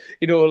getting,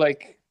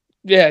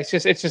 it's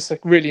just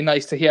like really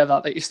nice to hear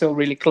that you're still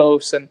really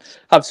close and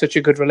have such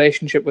a good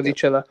relationship with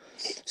each other.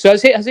 So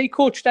has he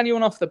coached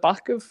anyone off the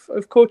back of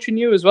coaching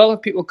you as well?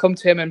 Have people come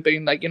to him and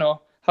been like,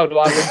 how do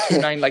I run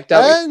 2.9 like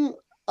Derry?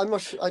 I'm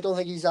not sure. I don't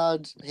think he's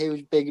had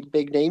huge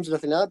big names or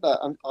nothing like that,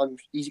 but I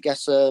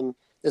guess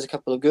there's a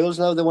couple of girls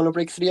now that want to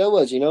break 3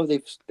 hours.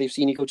 They've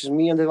seen he coaches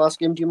me and they've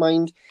asked him, do you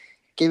mind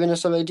giving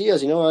us some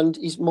ideas? And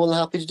he's more than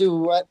happy to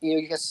do it.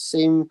 He gets the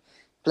same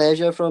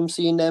pleasure from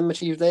seeing them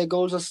achieve their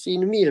goals as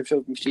seeing me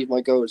achieve my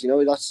goals.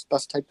 That's the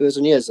type of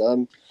person he is.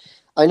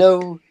 I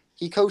know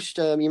he coached.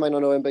 You might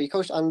not know him, but he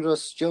coached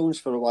Andros Jones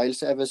for a while.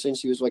 So ever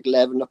since he was like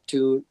 11 up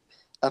to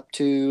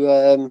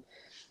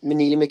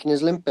nearly making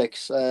his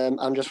Olympics.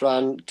 Andros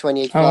ran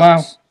 28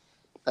 laps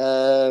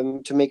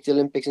to make the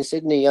Olympics in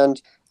Sydney,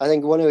 and I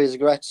think one of his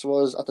regrets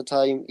was at the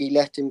time he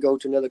let him go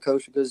to another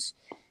coach because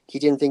he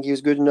didn't think he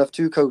was good enough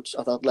to coach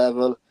at that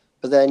level.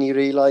 But then he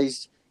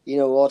realised,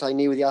 I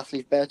knew the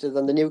athlete better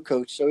than the new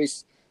coach. So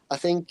I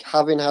think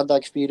having had that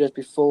experience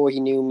before he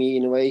knew me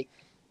in a way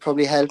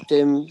probably helped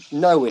him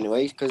now in a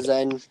way, because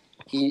then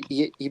he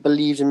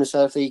believes in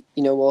himself that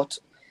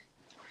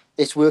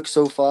it's worked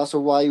so far, so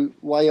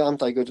why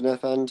aren't I good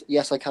enough? And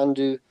yes, I can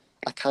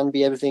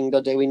be everything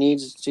that we need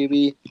to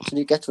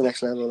get to the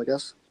next level, I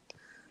guess.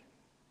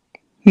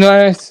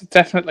 No,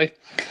 definitely.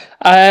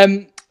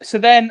 So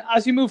then,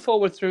 as you move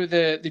forward through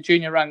the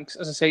junior ranks,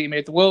 as I say, you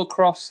made the World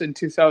Cross in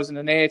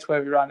 2008,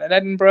 where we ran in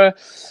Edinburgh,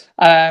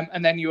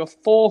 and then you were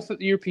 4th at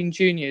the European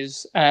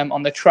Juniors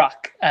on the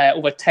track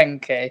over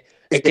 10K.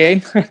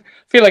 Again, I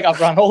feel like I've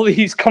run all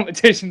these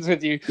competitions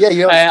with you.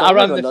 Yeah, I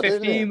ran the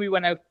 15. We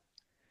went out.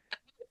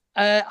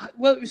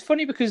 Well, it was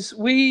funny because I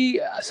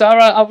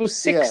was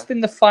 6th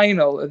in the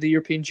final of the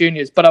European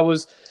Juniors, but I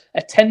was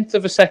a 10th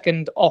of a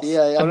second off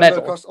the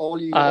medal.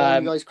 All you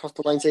guys crossed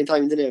the line same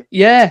time, didn't you?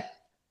 Yeah,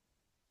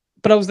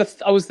 but I was the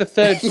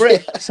 3rd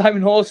Brit.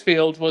 Simon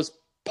Horsfield was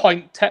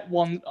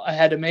 0.1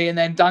 ahead of me, and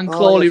then Dan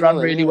Clawley ran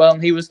really well,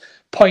 and he was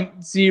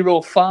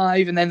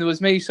 0.05, and then there was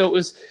me. So it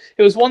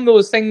was one of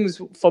those things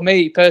for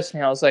me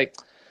personally. I was like,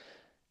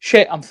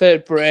 shit, I'm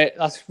 3rd Brit.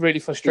 That's really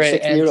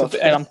frustrating,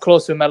 and I'm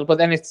close to a medal. But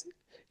then it's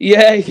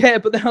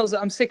but then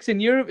I'm 6th in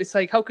Europe. It's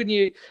like, how can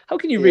you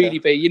really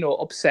be,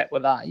 upset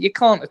with that? You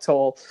can't at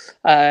all.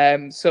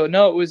 So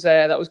no, it was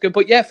that was good.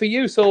 But yeah, for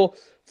you, so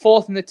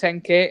 4th in the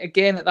 10K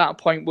again. At that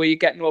point, were you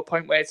getting to a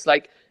point where it's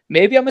like,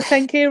 maybe I'm a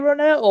 10K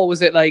runner, or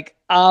was it like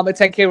I'm a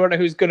 10K runner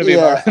who's going to be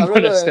a marathon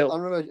runner still? I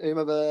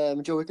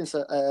remember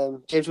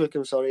James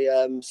Wickham,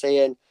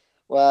 saying,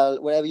 "Well,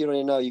 whatever you're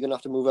running now, you're going to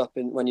have to move up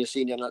when you're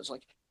senior." And that's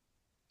like,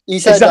 he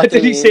said that.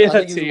 Did he say that to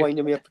you? I think he was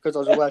winding me up because I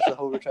was a Welsh the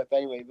whole trip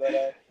anyway.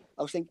 But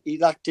I was thinking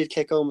that did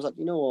kick home. I was like,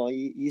 you know what,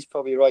 he's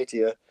probably right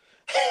here.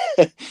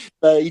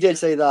 But he did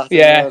say that.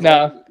 Yeah,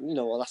 no.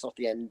 Like, that's not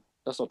the end.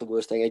 That's not the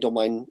worst thing. I don't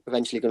mind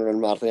eventually going to run a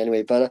marathon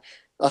anyway. But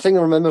I think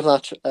I remember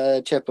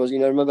that chip was,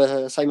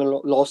 remember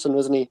Simon Lawson,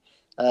 wasn't he?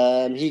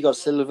 He got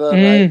silver.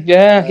 Right?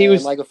 Yeah, he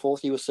was. I got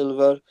 4th. He was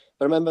silver.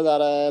 But remember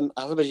that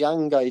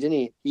Azerbaijan guy, didn't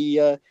he? He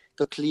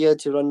got cleared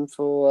to run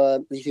for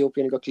the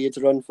Ethiopian. Got cleared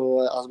to run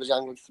for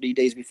Azerbaijan like 3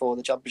 days before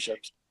the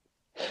championships.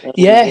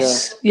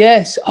 Yes.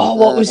 Oh,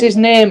 what was his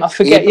name? I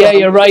forget. Abraham,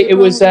 you're right. It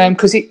was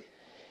because he.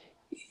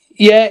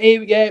 Yeah,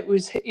 it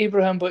was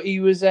Abraham, but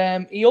he was.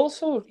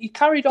 He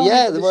carried on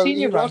the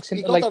senior ranks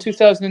in like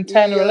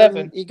 2010 or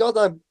 11. He got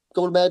that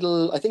gold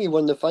medal. I think he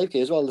won the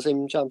 5K as well, the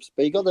same champs.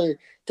 But he got the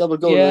double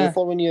gold. And the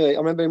following year, I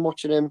remember him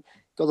watching him.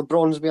 Got the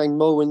bronze behind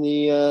Mo in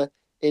the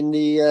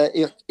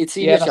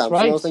senior champs.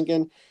 Right. And I was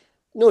thinking,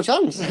 no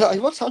chance.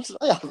 What chance did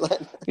I have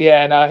then?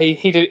 Yeah, no,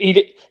 he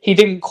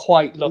didn't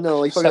quite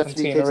look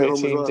 17 or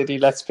 18, did he?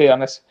 Let's be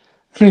honest.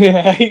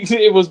 Yeah,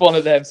 it was one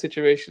of them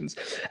situations.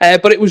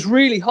 But it was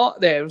really hot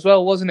there as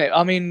well, wasn't it?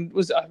 I mean, it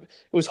was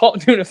hot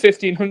doing a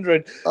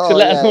 1500, so Oh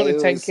let yeah, alone a it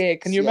was. 10K.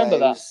 Can you Yeah, remember it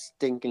that? was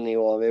stinkingly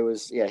warm. It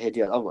was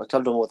hideous. I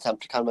don't know what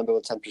temperature. Can't remember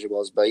what temperature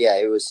was, but yeah,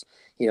 it was.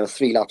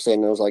 3 laps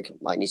in, I was like,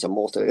 I need some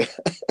water.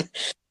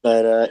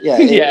 But yeah,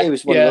 it Yeah,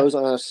 was one of yeah. those.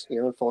 And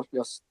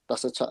unfortunately,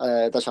 that's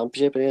the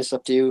championship, and it's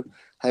up to you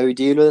how you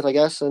deal with it, I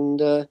guess. And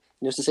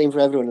it's the same for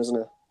everyone, isn't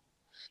it?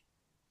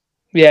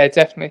 Yeah,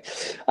 definitely.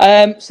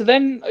 So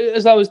then,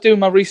 as I was doing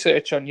my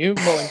research on you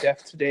more in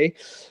depth today,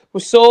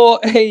 we saw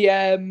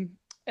a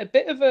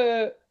bit of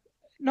a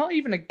not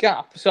even a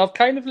gap. So I've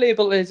kind of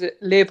labeled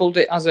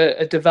it as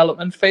a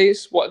development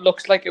phase. What it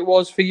looks like it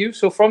was for you.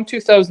 So from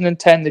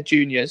 2010, the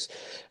juniors,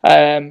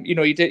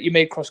 you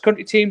made cross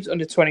country teams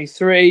under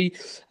 23,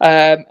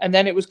 and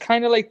then it was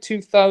kind of like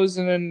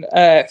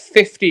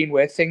 2015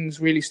 where things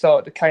really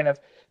started to kind of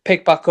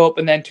pick back up,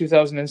 and then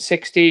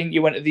 2016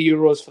 you went to the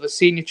Euros for the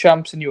senior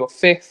champs and you were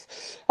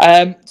fifth.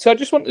 So I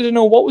just wanted to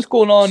know what was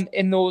going on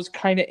in those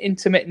kind of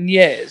intermittent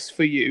years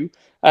for you.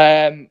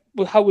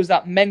 How was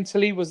that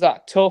mentally? Was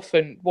that tough?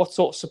 And what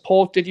sort of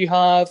support did you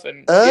have?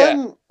 And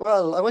yeah,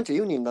 Well, I went to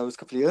uni in those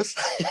couple of years.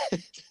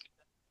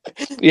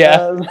 yeah.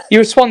 um, You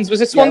were Swans.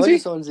 Was it yeah, I went to Swansea?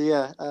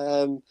 Swansea.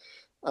 Yeah,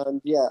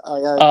 and yeah, I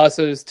had. Ah,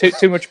 so it was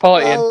too much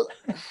partying. Well,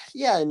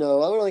 yeah,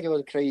 no, I wouldn't think it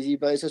was crazy,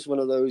 but it's just one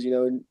of those,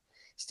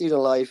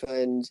 student life,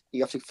 and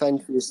you have to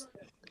fend for this.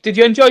 Did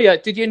you enjoy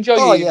it? Did you enjoy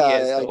Oh your uni yeah,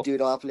 years I though? do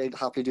it happily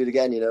do it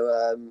again.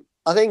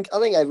 I think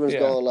everyone's Yeah.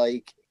 got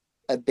like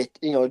a bit.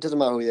 It doesn't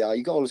matter who they are.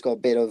 You always got a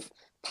bit of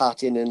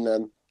partying in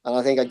them, and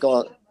I think I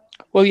got.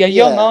 Well, you're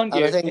young, Yeah, aren't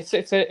and I you? think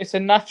It's a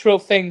natural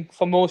thing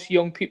for most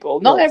young people.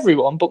 Not no,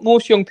 everyone, but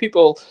most young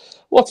people.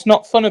 What's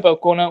not fun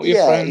about going out with your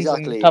yeah, friends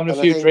and exactly, having a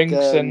and I few think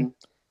drinks and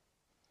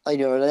I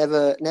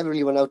never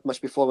really went out much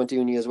before I went to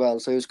uni as well,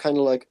 so it was kind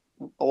of like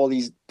all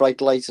these bright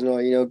lights and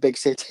all, big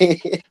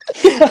city.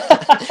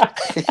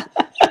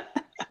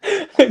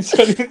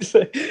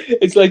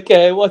 it's like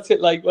what's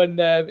it like when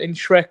in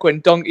Shrek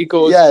when Donkey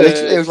goes Yeah,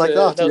 literally, it was like to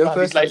that. Nottingham, he's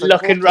First time I like was like,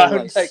 looking what am I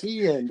round like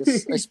seeing?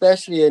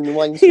 Especially in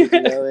Wine Street,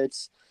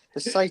 it's the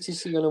sight you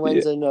see on a yeah,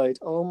 Wednesday night.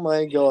 Oh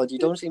my God, you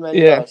don't see many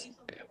of yeah. that.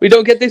 We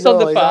don't get this on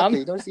No, the exactly. farm.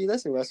 You don't see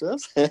this in West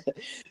Wales.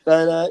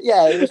 But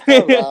yeah, it was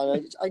part of that.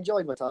 And I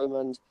enjoyed my time,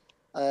 and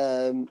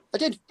I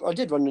did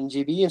run in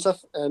GB and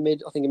stuff. I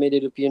think I made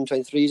European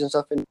 23s and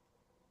stuff. And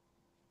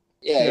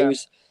yeah, it Yeah.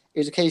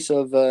 was a case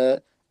of I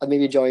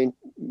maybe enjoying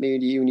maybe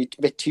the uni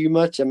a bit too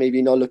much, and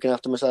maybe not looking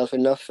after myself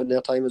enough in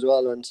that time as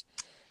well. And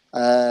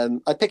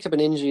I picked up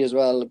an injury as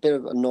well, a bit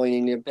of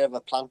annoyingly, a bit of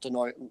a plant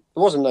annoying. It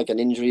wasn't like an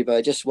injury,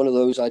 but just one of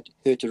those I'd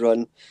hurt to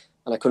run,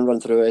 and I couldn't run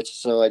through it,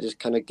 so I just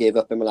kind of gave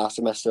up in my last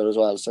semester as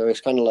well. So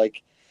it's kind of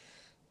like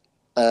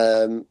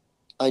I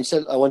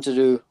wanted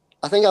to.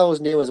 I think I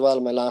was new as well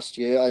in my last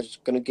year. I was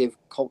going to give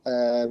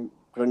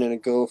running a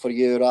go for a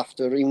year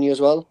after uni as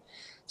well.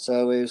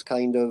 So it was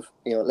kind of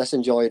let's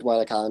enjoy it while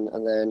I can,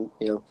 and then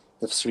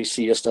the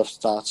serious stuff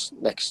starts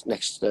next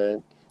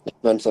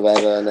month or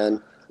whatever, and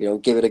then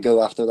give it a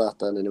go after that.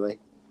 Then anyway.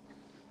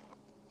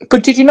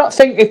 But did you not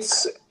think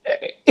it's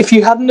if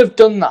you hadn't have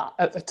done that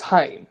at the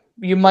time,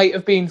 you might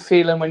have been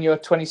feeling when you were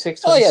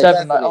 26, Oh yeah,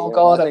 27, like, definitely. oh I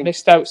God, I've think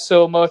missed out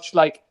so much.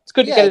 Like, it's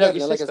good to yeah, get it out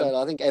your definitely. Like I system. said,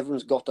 I think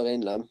everyone's got that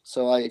in them.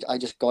 So I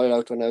just got it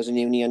out when I was in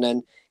uni, and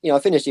then I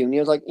finished uni.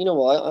 I was like, you know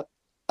what,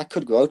 I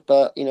could go out,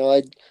 but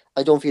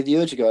I don't feel the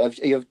urge to go out.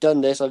 I've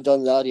done this, I've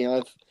done that.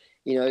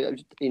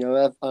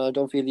 I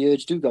don't feel the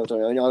urge to go out.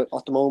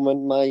 At the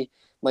moment,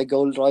 my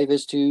goal drive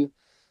is to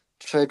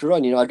try to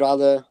run. I'd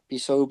rather be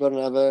sober and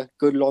have a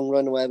good long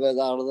run, or whatever,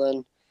 rather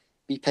than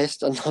be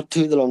pissed and not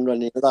do the long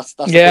run. That's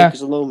the Yeah.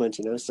 focus of the moment.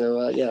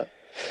 So yeah.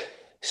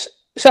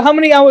 So how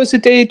many hours a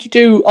day do you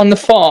do on the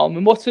farm,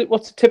 and what's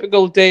a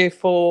typical day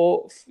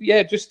for?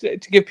 Yeah, just to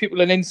give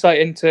people an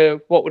insight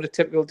into what would a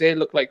typical day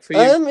look like for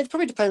you. It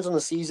probably depends on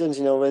the seasons.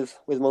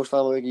 With most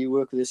farm work, you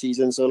work with the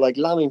season. So like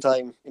lambing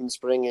time in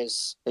spring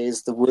is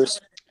the worst.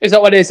 Is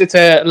that what it is? It's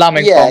a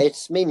lambing Yeah, farm.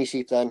 it's mainly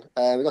sheep then.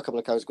 We've got a couple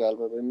of cows as well,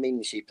 but we're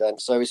mainly sheep then.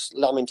 So it's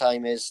lambing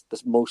time is the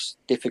most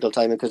difficult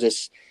time because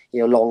it's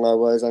long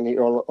hours and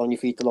you're on your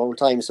feet a long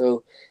time.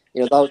 So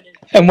that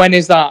And when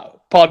is that?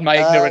 Pardon my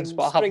ignorance,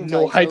 but I have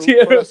no springtime. So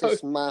idea for us, about.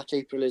 it's March,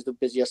 April is the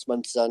busiest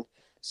months then.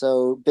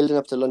 So building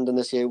up to London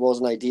this year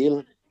wasn't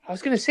ideal. I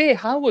was going to say,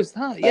 how was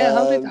that? Yeah,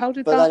 how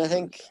did But then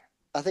that?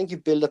 I think you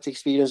build up the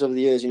experience over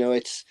the years.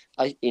 It's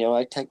I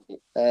take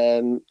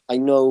I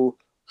know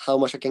how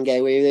much I can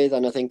get away with,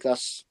 and I think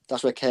that's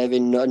where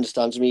Kevin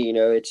understands me.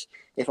 It's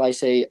if I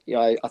say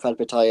I felt a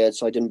bit tired,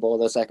 so I didn't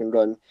bother the second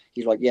run.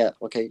 He's like, yeah,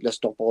 okay, let's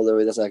not bother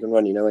with the second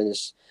run.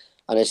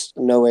 And it's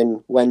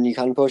knowing when you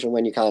can push and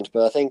when you can't.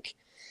 But I think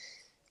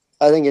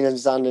in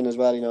understanding as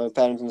well.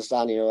 Parents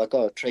understand. I've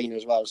got a trainer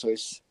as well, so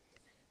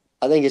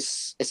I think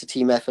it's a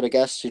team effort, I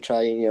guess, to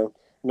try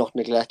not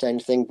neglect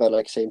anything, but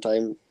like at the same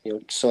time,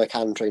 so I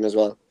can train as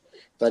well.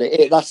 But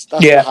that's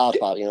the Yeah. hard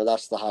part,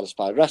 that's the hardest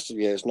part. The rest of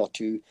the year is not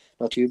too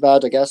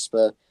bad, I guess.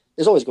 But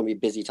there's always going to be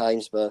busy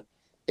times, but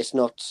it's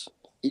not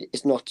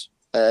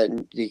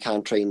you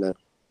can't train now.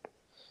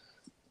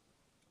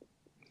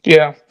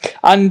 Yeah.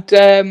 And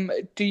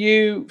do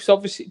you, so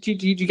obviously, do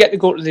you get to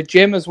go to the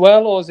gym as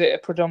well, or is it a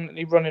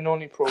predominantly running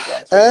only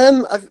program for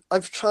you?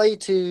 I've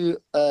tried to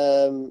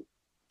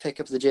pick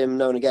up the gym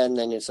now and again.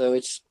 Then so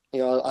it's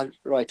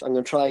right. I'm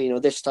going to try.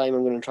 This time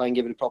I'm going to try and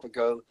give it a proper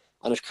go,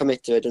 and I've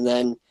commit to it. And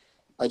then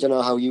I don't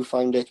know how you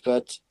find it,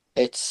 but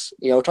it's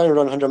trying to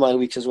run 100-mile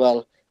weeks as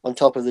well on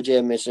top of the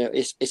gym. It's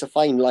a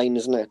fine line,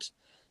 isn't it?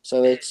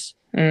 So I'll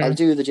Mm.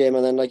 do the gym,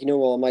 and then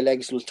what, my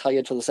legs will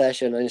tired for the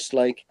session, and it's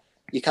like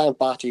you can't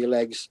batter your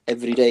legs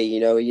every day.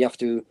 You have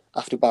to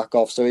back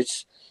off. So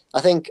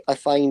I think I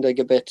find like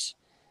a bit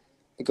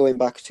going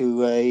back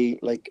to a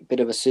like bit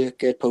of a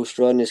circuit post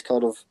run is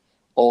kind of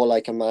all I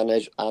can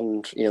manage,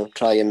 and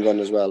try and run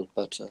as well.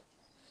 But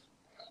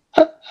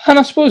And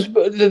I suppose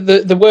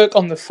the work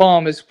on the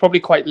farm is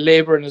probably quite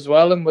labouring as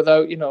well, and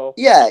without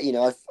yeah,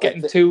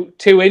 getting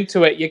too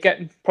into it, you're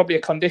getting probably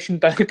a conditioning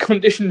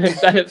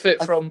benefit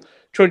I've from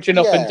trudging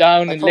up and yeah,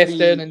 down and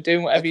lifting and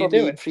doing I whatever you're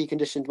probably doing.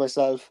 preconditioned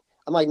myself.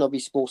 I might not be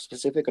sport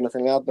specific or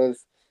nothing like that,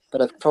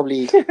 but I've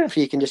probably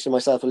preconditioned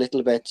myself a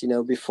little bit,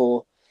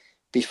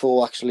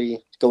 before actually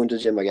going to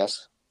the gym, I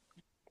guess.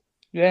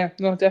 Yeah,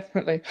 no,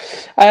 definitely.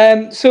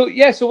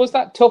 So was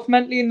that tough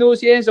mentally in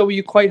those years, or were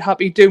you quite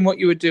happy doing what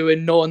you were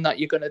doing, knowing that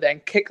you're going to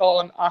then kick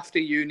on after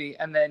uni,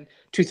 and then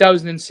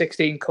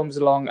 2016 comes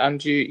along,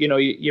 and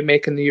you're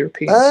making the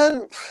Europeans?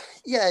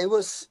 Yeah, it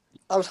was.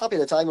 I was happy at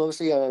the time,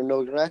 obviously, and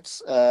no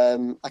regrets.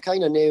 I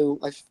kind of knew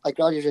I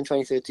graduated in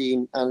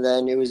 2013, and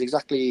then it was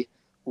exactly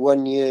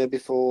 1 year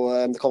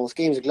before the Commonwealth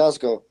Games in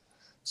Glasgow.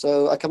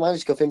 So I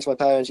managed to convince my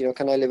parents,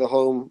 can I live at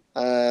home?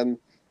 And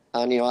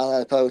I'll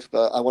help out,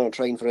 but I want to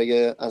train for a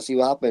year and see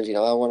what happens.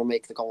 I want to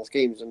make the Commonwealth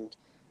Games and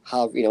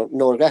have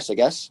no regrets, I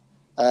guess.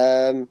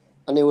 And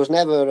it was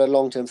never a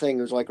long term thing.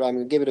 It was like, right, I'm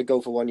gonna give it a go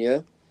for 1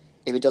 year.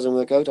 If it doesn't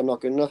work out, I'm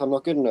not good enough. I'm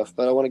not good enough,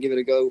 but I want to give it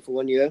a go for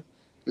 1 year.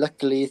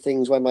 Luckily,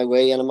 things went my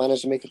way, and I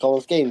managed to make the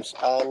Commonwealth Games.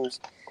 And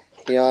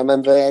I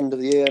remember the end of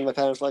the year, and my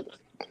parents were like,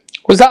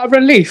 Was that a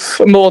relief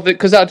more that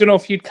because I don't know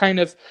if you'd kind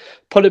of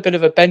put a bit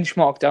of a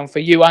benchmark down for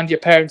you and your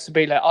parents to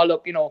be like, oh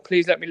look,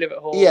 please let me live at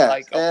home, yeah,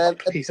 like oh not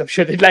please, I'm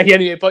sure they'd let you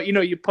anyway, but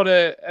you put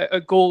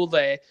a goal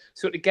there,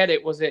 so to get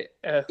it, was it?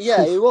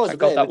 yeah, Whew, it was a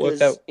thank God bit that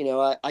worked out.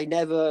 because I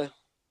never.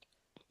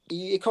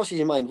 It crosses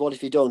your mind, what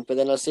if you don't? But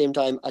then at the same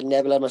time, I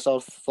never let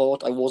myself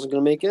thought I wasn't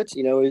going to make it.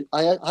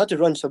 I had to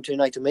run sub 2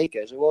 to make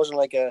it. It wasn't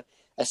like a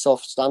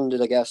soft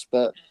standard, I guess,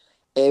 but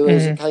it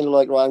was Mm. kind of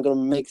like, right, I'm going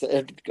to make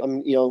the.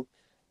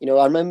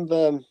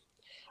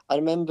 I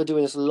remember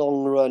doing this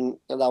long run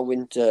that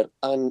winter,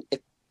 and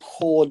it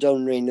poured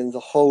down rain the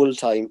whole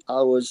time.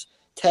 I was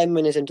 10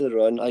 minutes into the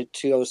run. I had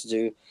 2 hours to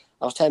do.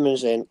 I was 10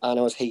 minutes in, and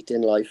I was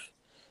hating life.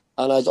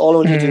 And all I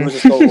wanted to do was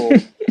just go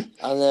home.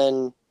 And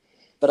then,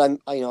 but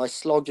I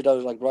slogged it out. I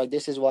was like, right,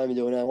 this is why I'm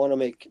doing it. I want to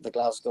make the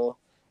Glasgow.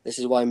 This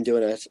is why I'm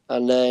doing it.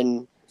 And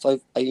then, so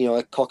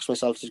I coaxed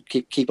myself to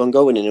keep on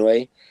going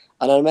anyway.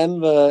 And I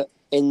remember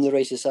in the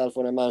race itself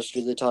when I managed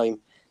to do the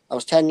time, I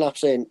was 10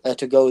 laps in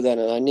to go then,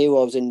 and I knew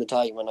I was in the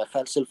time, and I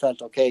still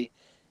felt okay.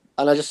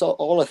 And I just thought,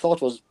 all I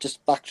thought was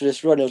just back to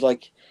this run. It was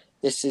like,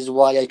 this is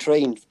why I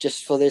trained,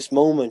 just for this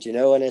moment,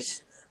 And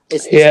it's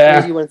Yeah.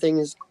 crazy when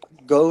things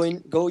go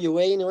your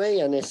way in a way,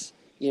 and it's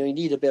you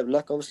need a bit of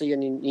luck, obviously,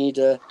 and you need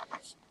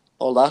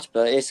all that.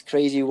 But it's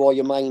crazy what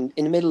your mind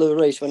in the middle of the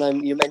race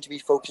when you're meant to be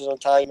focused on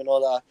time and all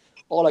that.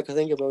 All I could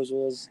think about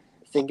was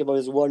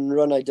this one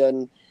run I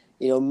done,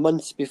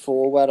 months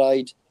before where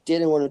I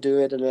didn't want to do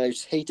it and I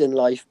was hating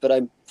life, but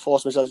I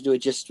forced myself to do it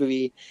just to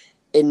be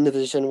in the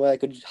position where I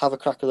could have a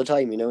crack of the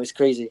time. It's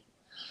crazy.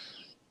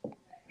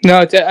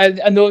 No,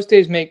 and those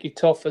days make you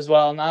tough as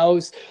well. Now,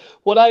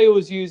 what I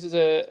always use as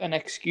an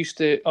excuse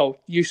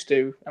used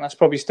to, and that's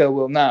probably still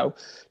will now,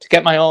 to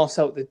get my arse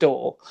out the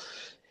door,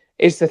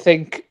 is to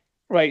think,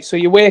 right, so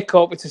you wake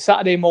up, it's a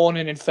Saturday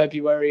morning in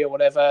February or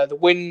whatever, the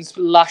wind's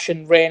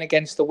lashing rain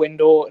against the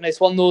window, and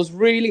it's one of those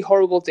really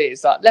horrible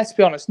days that, let's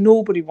be honest,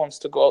 nobody wants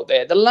to go out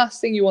there. The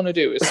last thing you want to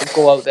do is to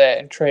go out there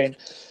and train.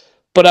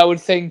 But I would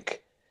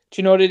think,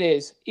 do you know what it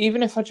is?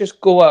 Even if I just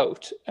go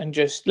out and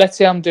just, let's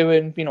say I'm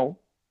doing,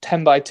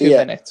 10 by 2 Yeah,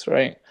 minutes,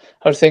 right?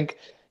 I would think,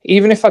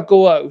 even if I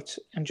go out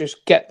and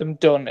just get them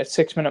done at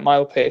 6 minute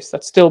mile pace,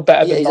 that's still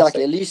better yeah, than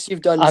exactly. nothing. At least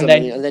you've done And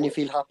something, then and then you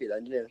feel happy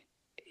then, you?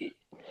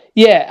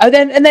 yeah, and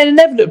then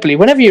inevitably,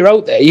 whenever you're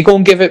out there, you go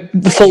and give it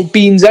the full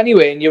beans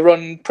anyway, and you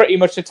run pretty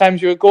much the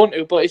times you were going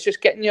to. But it's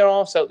just getting your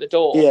arse out the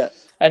door, Yeah,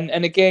 and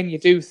again, you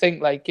do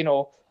think like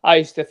I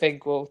used to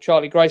think, well,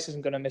 Charlie Grice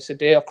isn't going to miss a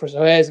day, or Chris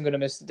O'Hare isn't going to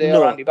miss a day, or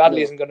no, Andy Badley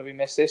no. isn't going to be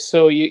missed this.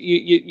 So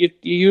you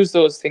use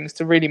those things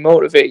to really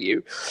motivate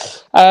you.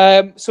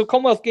 So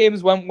Commonwealth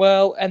Games went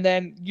well, and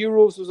then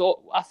Euros was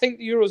I think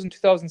the Euros in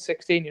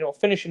 2016,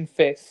 finishing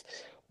fifth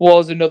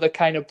was another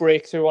kind of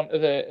breakthrough onto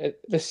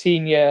the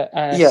senior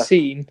Yeah,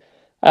 scene.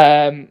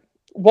 Um,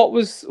 what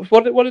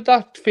did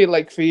that feel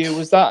like for you?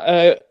 Was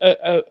that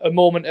a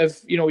moment of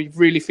you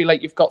really feel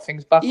like you've got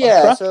things back on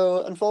yeah. track?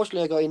 So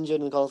unfortunately, I got injured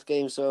in the golf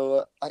game,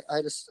 so I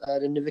had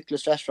a navicular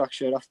stress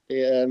fracture.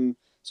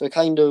 So it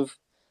kind of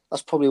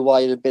that's probably why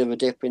I had a bit of a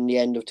dip in the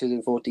end of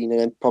 2014, and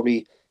then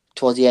probably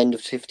towards the end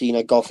of 15,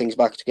 I got things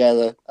back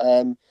together.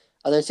 And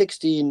then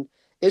 16,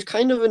 it was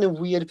kind of in a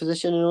weird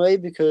position in a way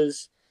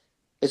because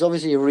it's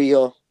obviously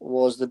Rio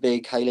was the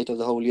big highlight of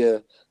the whole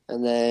year,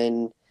 and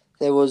then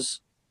there was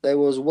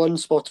one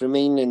spot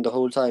remaining the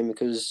whole time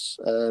because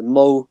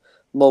Mo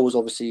was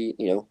obviously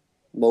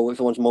Mo, if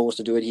Mo was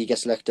to do it, he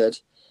gets selected,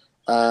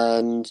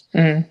 and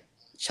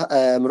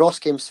Ross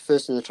came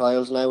first in the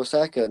trials, and I was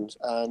second,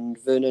 and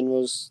Vernon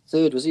was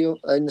third. Was he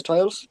in the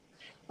trials?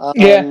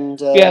 And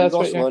that's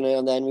Ross right, won it,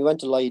 and then we went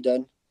to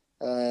Leiden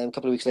a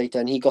couple of weeks later,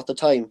 and he got the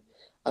time,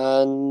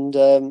 and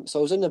so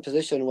I was in a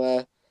position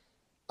where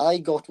I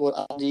got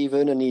what Andy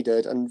Vernon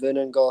needed, and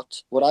Vernon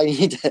got what I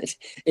needed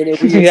in a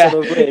weird yeah.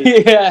 sort of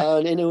way. Yeah.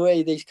 And in a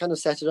way, they kind of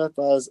set it up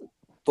as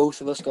both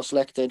of us got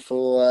selected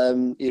for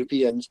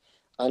Europeans,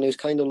 and it was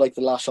kind of like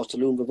the last shot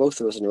saloon for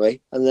both of us in a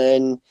way. And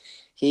then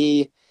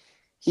he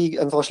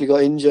unfortunately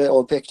got injured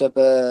or picked up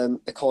a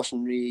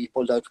cautionary, he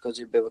pulled out because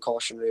he was a bit of a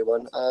cautionary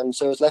one, and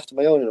so I was left on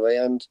my own in a way.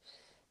 And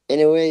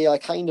in a way, I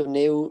kind of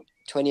knew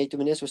 28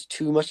 minutes was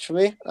too much for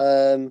me.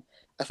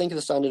 I think if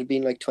the standard had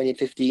been like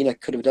 28:15, I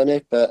could have done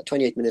it, but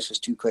 28 minutes was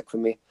too quick for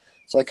me.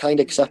 So I kind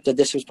of accepted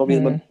this was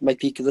probably my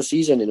peak of the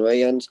season in a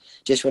way, and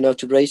just went out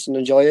to race and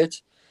enjoy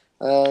it.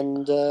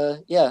 And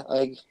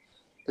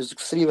there's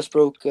three of us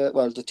broke.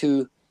 The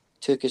two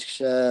Turkish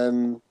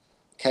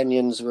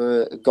Kenyans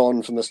were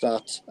gone from the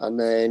start, and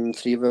then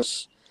three of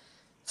us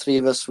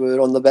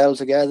were on the bell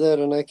together,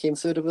 and I came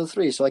third of the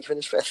three, so I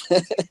finished fifth.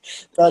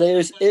 But it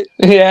was it.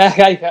 Yeah,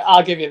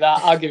 I'll give you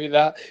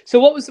that. So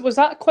what was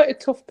that quite a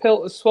tough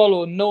pill to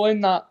swallow,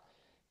 knowing that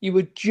it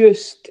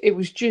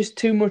was just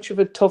too much of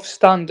a tough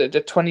standard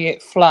at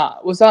 28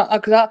 flat? Was that,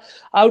 because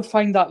I would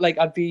find that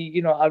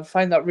I'd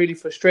find that really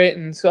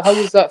frustrating. So how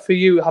was that for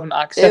you, having to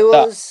accept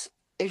that?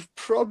 It's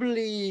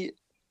probably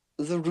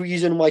the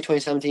reason why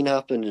 2017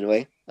 happened in a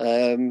way.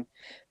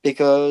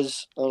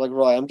 Because I was like,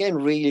 right, I'm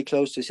getting really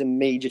close to some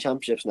major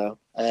championships now.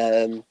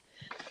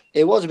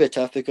 It was a bit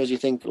tough because you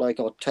think like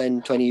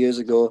 10, 20 years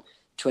ago,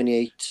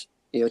 28,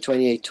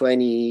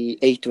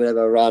 28,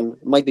 whatever I ran,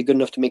 might be good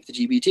enough to make the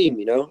GB team,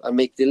 and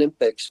make the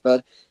Olympics.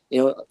 But,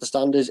 the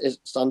standard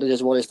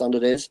is what the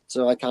standard is.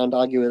 So I can't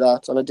argue with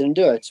that. And I didn't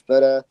do it.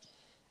 But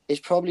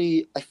it's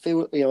probably, I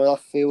feel, that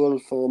fuel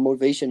for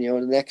motivation,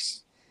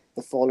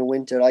 the fall and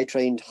winter, I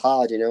trained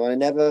hard, and I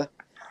never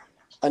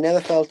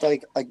felt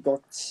like I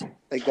got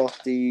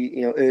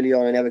the early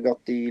on. I never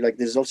got the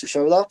results to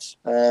show that.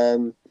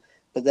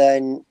 But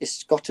then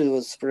it's got to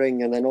the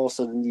spring, and then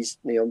also these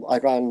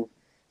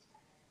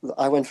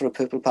I went from a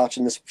purple patch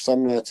in the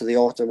summer to the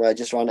autumn where I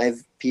just ran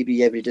PB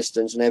every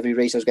distance, and every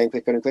race I was getting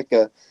quicker and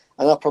quicker,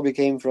 and that probably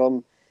came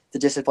from the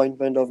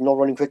disappointment of not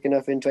running quick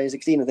enough in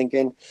 2016 and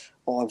thinking,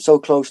 oh, I'm so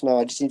close now.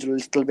 I just need to go a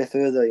little bit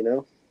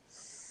further,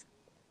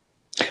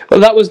 Well,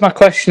 that was my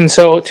question.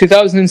 So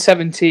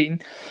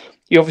 2017.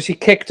 You obviously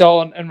kicked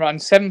on and ran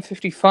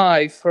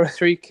 7:55 for a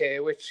 3K,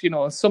 which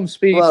some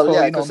speed for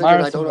a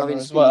marathon runner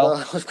as well.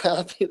 I was quite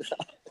happy with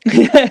that.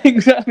 Yeah,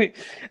 exactly.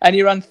 And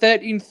you ran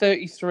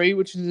 13:33,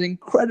 which is an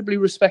incredibly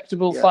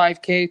respectable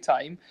 5K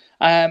time.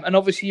 And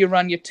obviously you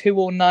ran your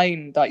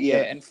 2:09 that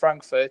year in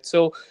Frankfurt.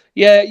 So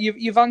yeah,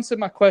 you've answered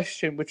my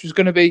question, which was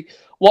going to be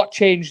what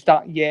changed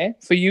that year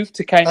for you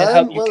to kind of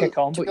help you kick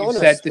on. But you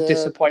said the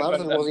disappointment.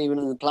 Marathon wasn't even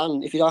in the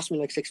plan. If you'd asked me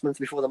like 6 months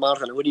before the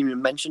marathon, I wouldn't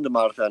even mention the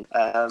marathon.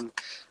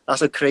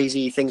 That's how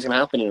crazy things can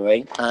happen in a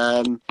way.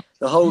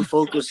 The whole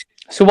focus.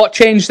 So what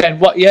changed then?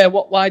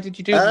 Why did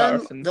you do the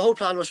marathon? The whole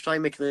plan was to try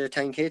and make the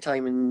 10K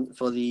time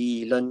for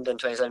the London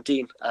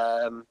 2017.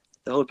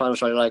 The whole plan was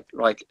trying to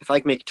right, if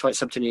I can make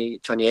sub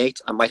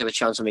 28, I might have a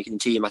chance of making the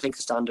team. I think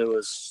the standard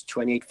was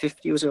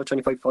 28:50, was it, or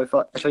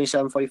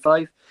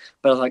 27:45?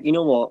 But I was like, you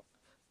know what?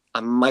 I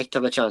might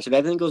have a chance. If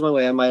everything goes my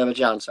way, I might have a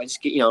chance. I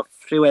just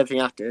threw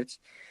everything at it,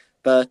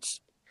 but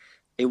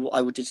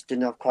I just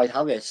didn't quite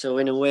have it. So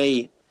in a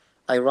way,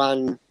 I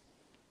ran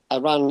a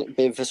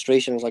bit of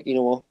frustration. I was like, you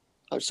know what?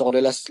 I'm sorry.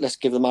 Let's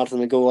give the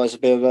marathon a go as a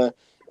bit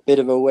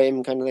of a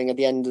whim kind of thing at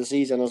the end of the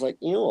season. I was like,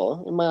 you know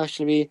what? It might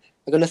actually be.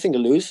 I've got nothing to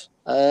lose.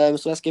 So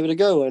let's give it a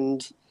go.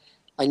 And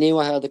I knew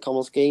I had the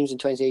Commonwealth Games in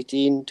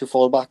 2018 to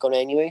fall back on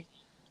anyway.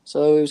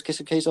 So it was just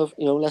a case of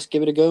let's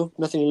give it a go.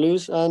 Nothing to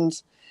lose. And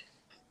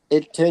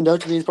it turned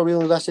out to be probably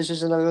one of the best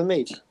decisions I've ever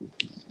made.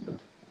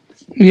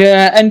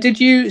 Yeah, and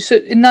so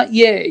in that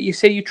year, you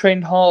say you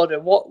trained harder.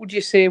 What would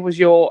you say was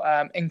your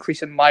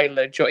increase in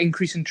mileage or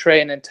increase in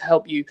training to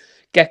help you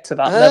get to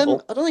that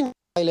level? I don't think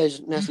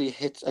mileage necessarily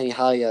hit any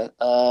higher.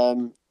 I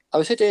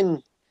was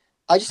hitting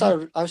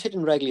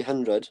regularly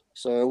 100,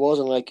 so it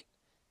wasn't like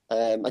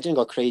I didn't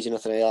go crazy or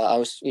nothing like that. I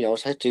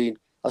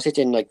was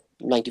hitting like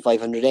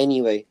 9,500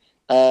 anyway.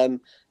 But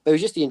it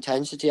was just the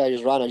intensity I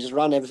just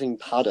ran everything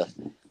harder.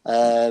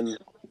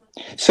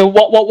 So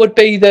what would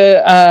be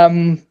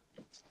the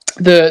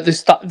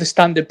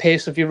standard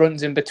pace of your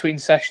runs in between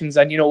sessions?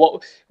 And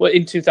what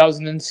in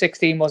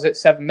 2016 was it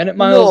 7-minute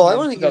miles? No, I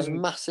don't think it was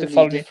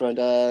massively different.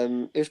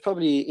 It was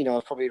probably I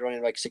was probably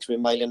running like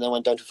 6-minute mile and then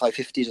went down to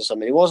 550s or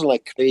something. It wasn't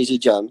like crazy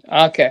jump.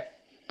 Okay.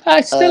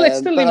 It's still But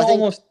I think,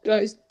 almost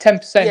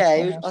 10% yeah, I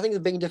almost. think the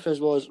big difference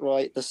was,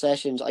 right, the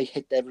sessions. I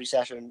hit every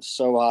session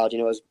so hard.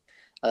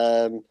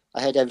 I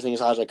hit everything as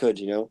hard as I could.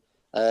 It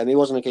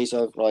wasn't a case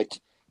of, right,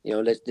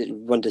 let's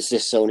run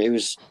this zone. It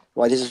was,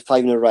 right, this is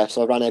 5 minute reps,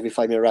 so I ran every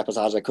 5 minute rep as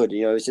hard as I could.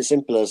 It's as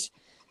simple as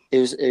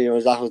it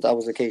was. That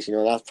was the case.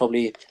 That's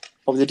probably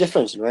the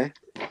difference, right?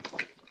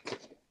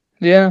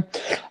 Yeah.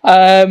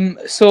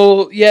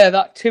 So yeah,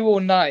 that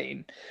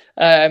 209.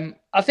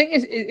 I think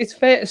it's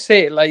fair to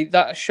say like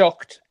that it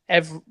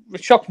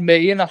shocked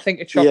me, and I think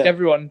it shocked Yeah,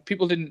 everyone.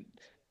 People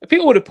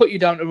would have put you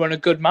down to run a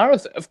good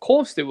marathon. Of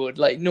course they would.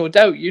 Like no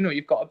doubt.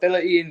 You've got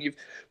ability and you've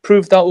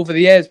proved that over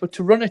the years. But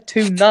to run a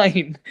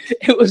 2.9,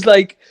 it was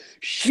like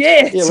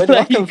yeah. shit. Where did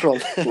that come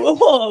Like from?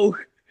 whoa.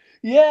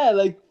 Yeah,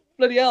 like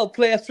bloody hell,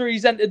 player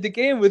three's entered the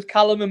game with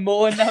Callum and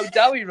Mo and now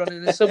Dowie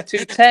running a sub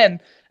 210.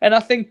 And I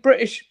think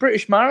British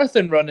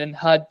marathon running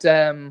had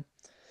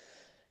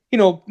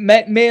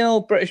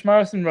male British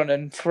marathon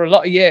running for a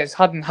lot of years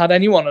hadn't had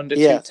anyone under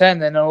Yeah. 210.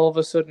 Then all of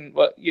a sudden,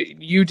 well,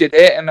 you did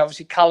it, and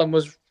obviously Callum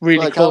was really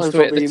Well, close Callum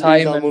to it at the probably used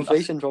time. that And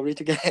motivation probably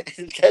to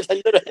get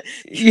under it.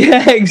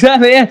 yeah,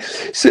 exactly. Yeah.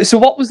 So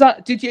what was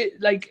that? Did you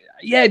like?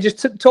 Yeah, just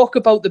to talk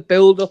about the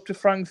build up to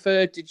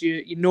Frankfurt. Did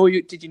you know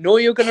you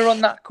were going to run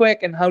that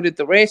quick, and how did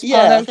the race pan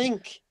Yeah, out?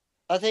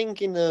 I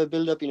think in the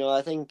build up,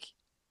 I think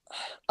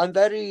I'm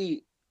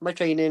very my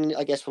training,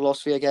 I guess,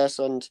 philosophy, I guess,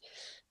 and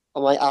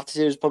my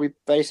attitude is probably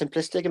very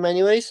simplistic in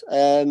many ways.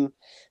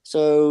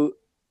 So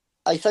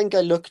I think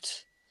I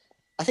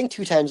think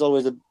 210 is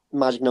always the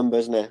magic number,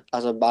 isn't it?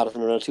 As a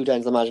marathon runner, 210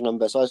 is the magic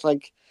number. So I was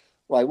like,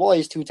 right, what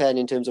is 210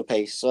 in terms of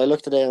pace? So I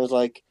looked at it and I was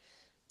like,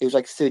 it was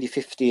like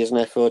 30-50, isn't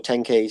it, for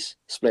 10Ks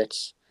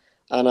splits?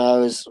 And I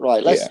was,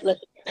 right, Yeah, let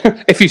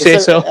if you say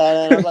instead, so.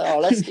 and I was like, oh,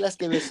 let's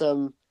give it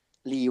some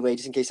leeway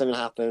just in case something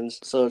happens.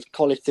 So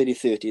call it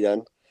 30-30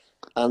 then.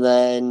 And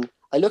then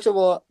I looked at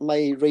what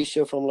my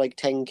ratio from like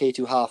 10K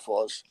to half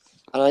was,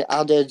 and I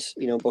added,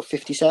 about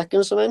 50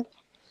 seconds something.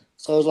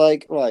 So I was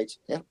like, right,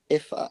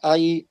 if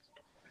I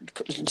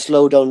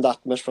slow down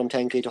that much from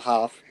 10K to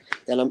half,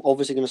 then I'm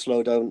obviously going to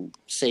slow down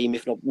same,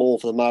 if not more,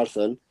 for the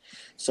marathon.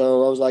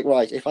 So I was like,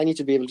 right, if I need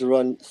to be able to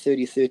run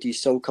 30-30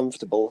 so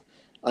comfortable,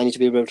 I need to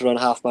be able to run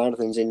half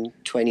marathons in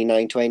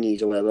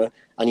 29-20s or whatever.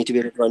 I need to be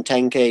able to run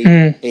 10K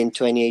Mm. in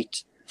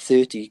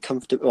 28-30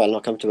 comfortable. Well,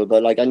 not comfortable,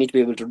 but like I need to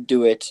be able to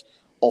do it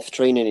off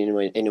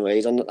training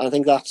anyways. And I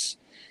think that's,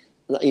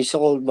 you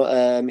saw,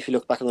 if you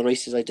look back on the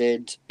races I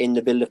did in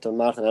the build up to the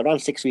marathon, I ran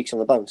 6 weeks on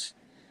the bounce.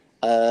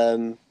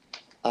 And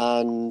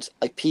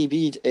I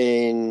PB'd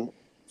in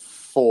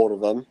 4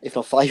 of them, if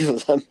not 5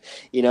 of them,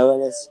 and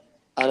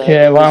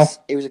Yeah, wow.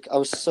 I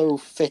was so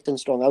fit and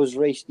strong. I was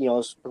race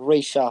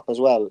sharp as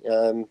well.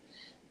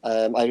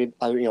 I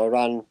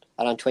ran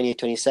around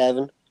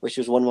 28-27, which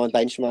was one of my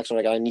benchmarks. So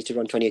like I need to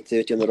run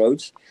 28-30 on the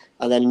roads,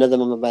 and then another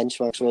one of my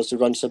benchmarks was to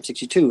run sub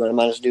 62, and I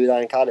managed to do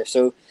that in Cardiff.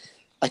 So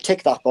I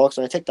ticked that box,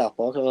 and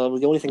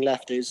the only thing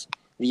left is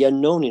the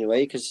unknown in a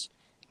way, because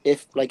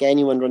if like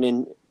anyone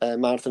running a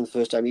marathon the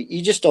first time,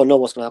 you just don't know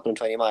what's going to happen in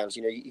 20 miles.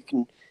 You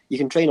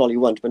can train all you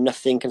want, but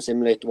nothing can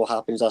simulate what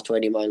happens at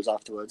 20 miles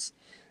afterwards.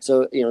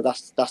 So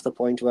that's the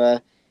point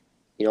where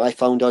I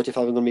found out if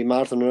I was going to be a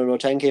marathon runner or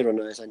 10K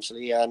runner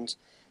essentially, and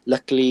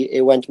luckily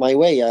it went my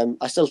way.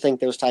 I still think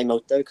there was time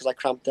out there because I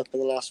cramped up in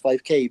the last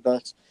 5K,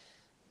 but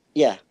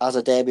yeah, as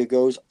a debut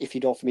goes, if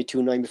you'd offer me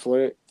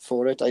 2.9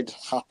 for it, I'd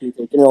happily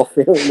take it off.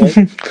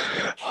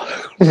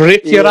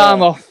 Rip your arm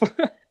Yeah. off.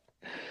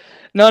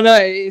 No,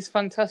 it's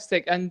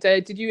fantastic. And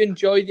did you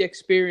enjoy the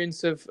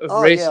experience of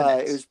Oh racing yeah,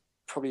 it it? was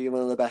probably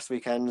one of the best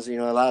weekends I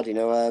had.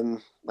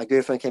 My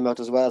girlfriend came out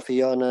as well,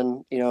 Fionn,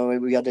 and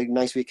we had a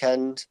nice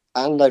weekend,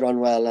 and I ran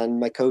well, and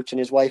my coach and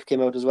his wife came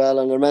out as well.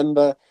 And I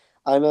remember,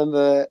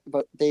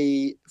 but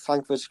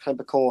Frankfurt's kind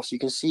of a course. You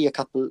can see a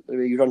couple.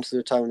 You run through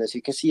the town there, so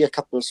you can see a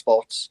couple of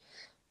spots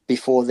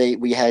before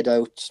we head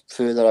out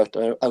further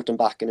out and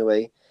back in a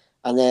way,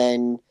 and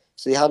then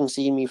so they hadn't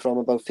seen me from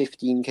about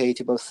 15K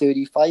to about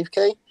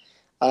 35K,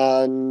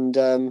 and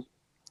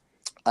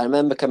I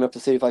remember coming up to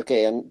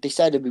 35K, and they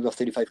said it'd be about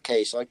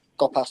 35K, so I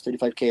got past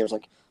 35K, and I was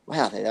like,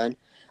 where are they then?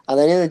 And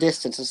then in the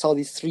distance, I saw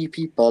these 3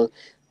 people,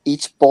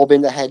 each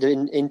bobbing their head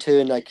in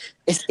turn, like,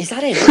 is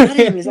that him? Is that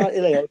him? Is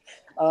that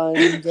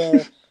And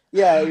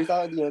yeah, it was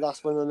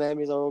that's one of the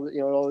memories I'll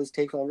always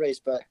take on a race.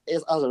 But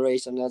as a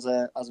race and as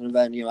an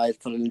event, I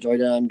thoroughly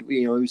enjoyed it, and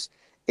it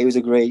was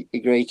a great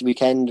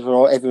weekend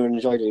for everyone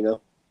enjoyed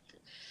it.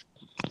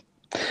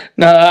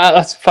 No,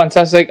 that's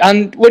fantastic.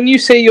 And when you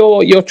say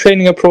your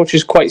training approach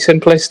is quite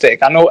simplistic,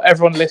 I know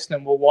everyone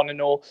listening will want to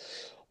know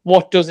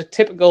what does a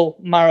typical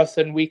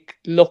marathon week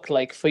look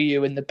like for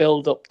you in the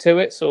build up to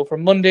it. So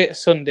from Monday to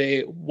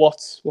Sunday, what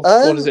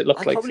does it I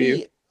look like for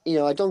you? probably,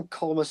 I don't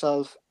call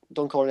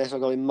it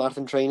necessarily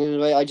marathon training in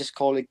a way. I just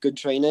call it good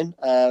training.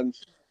 Yeah.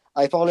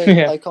 I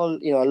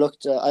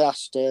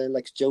asked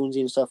like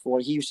Jonesy and stuff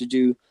what he used to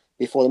do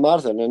before the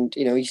marathon, and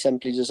he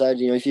simply just said,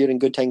 if you're in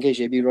good 10K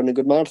shape, you run a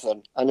good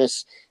marathon, and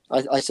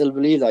I still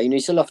believe that. You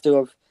still have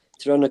to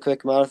run a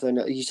quick marathon.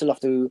 You still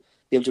have to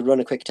be able to run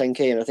a quick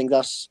 10K, and I think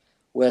that's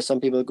where some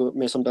people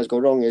may sometimes go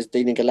wrong is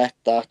they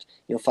neglect that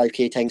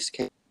 5k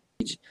 10k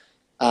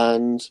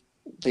and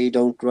they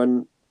don't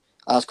run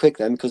as quick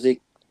then because the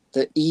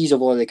ease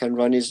of all they can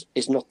run is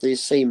not the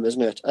same,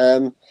 isn't it?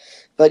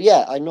 But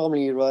yeah, I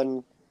normally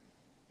run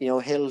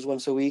hills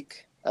once a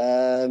week.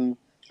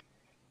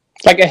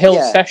 Like a hill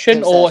Yeah,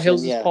 session, or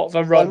hills as yeah. part of a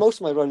Well, run? most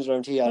of my runs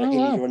around here are hilly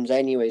wow. runs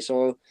anyway,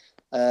 so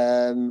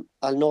I'll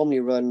normally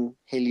run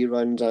hilly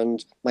runs,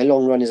 and my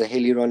long run is a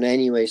hilly run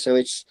anyway,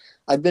 so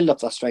I build up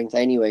that strength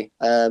anyway.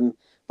 But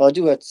I'll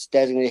do a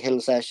designated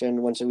hill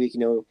session once a week,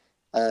 you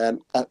run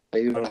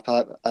a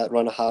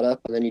hard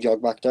up, and then you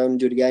jog back down and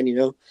do it again,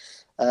 and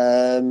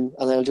then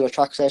I'll do a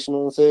track session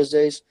on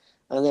Thursdays,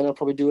 and then I'll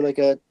probably do like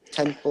a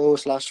tempo /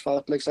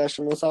 fartlek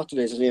session on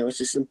Saturdays.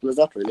 It's as simple as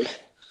that, really.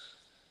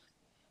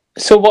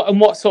 So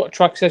what sort of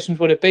track sessions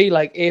would it be?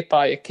 Like 8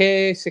 by a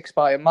K, 6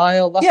 by a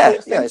mile, that sort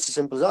of thing? Yeah, it's as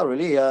simple as that,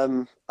 really.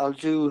 I'll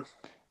do.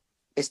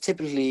 It's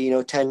typically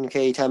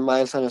 10k 10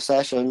 miles kind of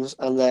sessions,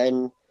 and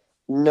then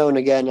now and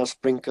again I'll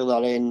sprinkle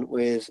that in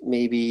with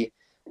maybe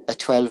a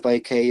 12 by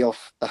k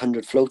off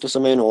 100 float or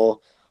something, or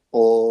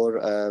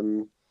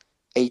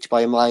 8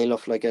 by a mile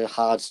of like a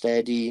hard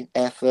steady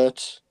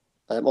effort,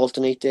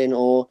 alternating,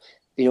 or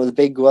the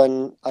big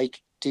one I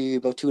do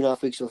about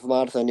 2.5 weeks of a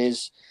marathon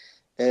is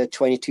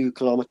 22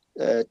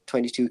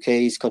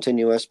 k's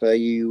continuous, but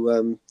you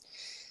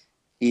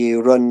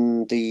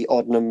run the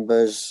odd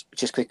numbers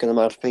just quicker than the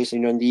marathon pace,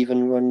 and you run the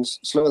even runs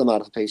slower than the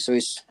marathon pace. So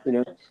it's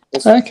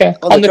okay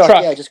on the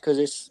track, yeah, just because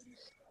it's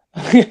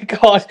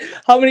God,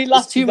 how many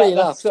laps? It's too many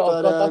laps,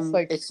 God, but that's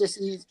like it's just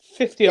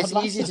 50 odd it's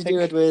laps. easy to do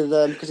it with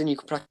because then you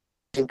can practice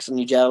drinks and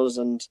your gels,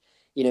 and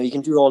you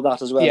can do all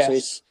that as well.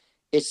 Yes.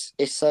 So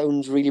it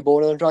sounds really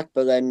boring on the track,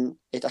 but then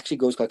it actually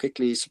goes quite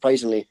quickly,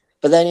 surprisingly.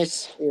 But then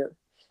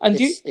And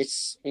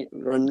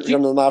running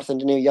the marathon.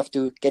 You have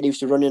to get used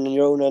to running on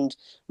your own and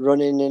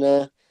running in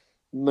a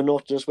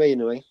monotonous way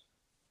in a way.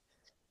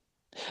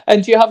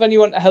 And do you have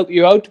anyone to help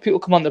you out? Do people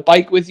come on the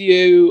bike with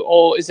you,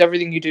 or is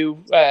everything you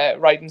do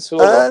riding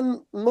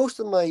solo? Most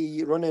of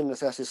my running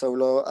is actually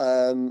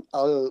solo.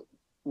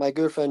 My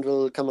girlfriend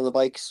will come on the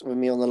bikes with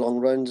me on the long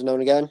runs now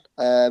and again.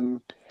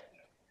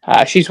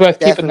 She's worth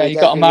keeping there. You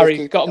got to worth marry,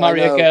 keeping. I a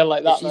know. girl like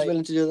If that. she's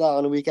willing to do that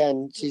on a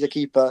weekend, she's a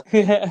keeper.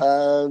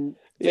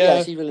 But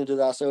Yeah. she's willing to do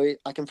that, so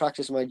I can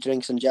practice my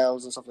drinks and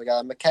gels and stuff like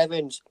that. But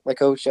Kevin's my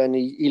coach, and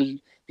he'll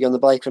be on the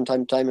bike from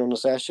time to time on a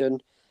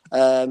session.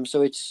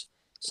 So it's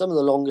some of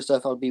the longer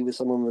stuff I'll be with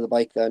someone with a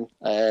bike then,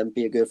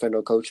 be a girlfriend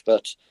or coach.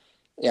 But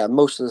yeah,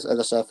 most of the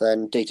other stuff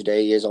then day to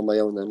day is on my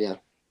own then. Yeah.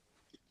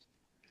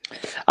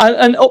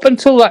 And up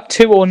until that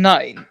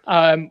 209,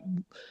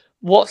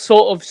 what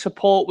sort of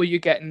support were you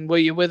getting? Were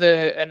you with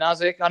an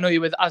ASIC? I know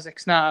you're with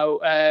ASICs now.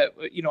 I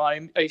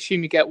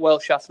assume you get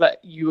Welsh athletic.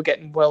 You were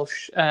getting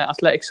Welsh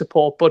athletic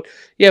support, but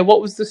yeah,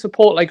 what was the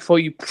support like for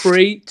you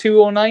pre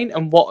 209,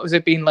 and what has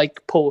it been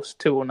like post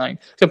 209?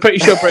 So I'm pretty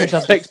sure British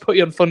Athletics put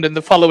you on funding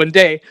the following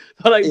day.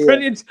 They're like,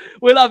 brilliant,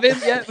 we'll have him.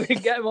 Yeah, we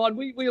can get him on.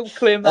 We'll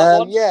claim that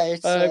one. Yeah,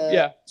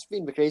 it's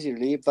been a bit crazy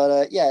really,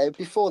 but yeah,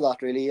 before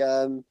that really,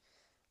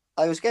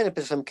 I was getting a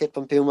bit of some kit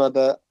from Puma,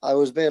 but I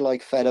was a bit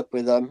like fed up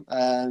with them,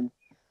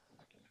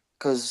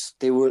 because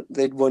they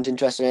weren't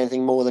interested in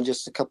anything more than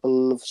just a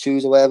couple of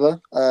shoes or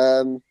whatever.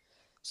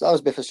 So that was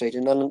a bit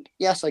frustrating. And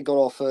yes, I got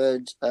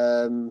offered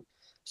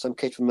some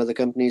kit from other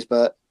companies,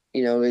 but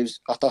it was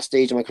at that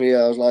stage of my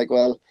career, I was like,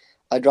 well,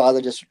 I'd rather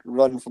just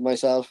run for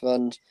myself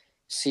and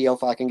see how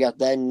far I can get.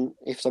 Then,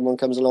 if someone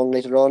comes along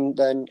later on,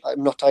 then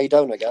I'm not tied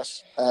down, I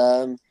guess.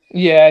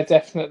 Yeah,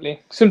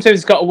 definitely. Sometimes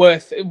it's got to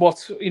worth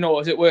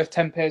is it worth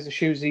 10 pairs of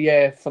shoes a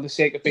year for the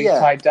sake of being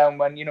tied down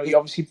when you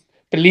obviously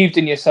believed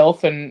in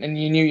yourself and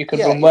you knew you could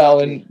run well,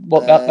 exactly. and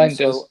what that then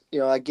does.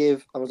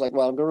 I was like,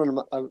 well, I'm going to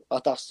run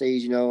at that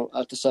stage,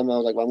 after summer, I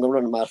was like, well, I'm going to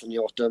run a marathon in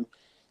the autumn.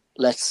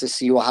 Let's just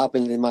see what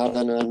happens in the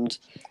marathon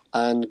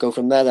and go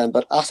from there then.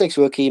 But ASICs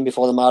were keen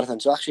before the marathon,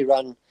 so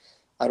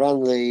I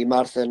ran the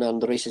marathon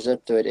and the races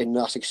up to it in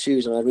ASICs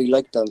shoes, and I really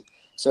liked them.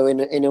 So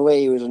in a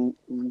way,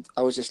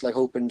 I was just like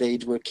hoping they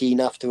were keen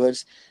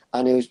afterwards,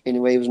 and it was a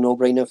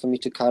no-brainer for me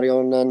to carry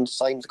on and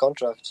sign the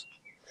contract.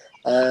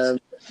 No,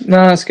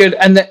 that's good.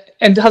 And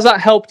has that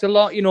helped a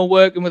lot,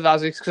 working with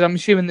ASICs? Because I'm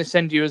assuming they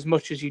send you as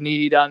much as you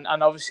need, and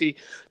obviously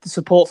the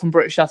support from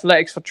British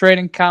Athletics for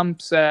training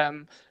camps,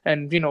 and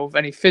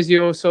any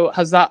physio. So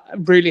has that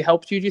really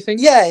helped you, do you think?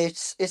 Yeah,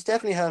 it's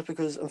definitely helped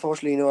because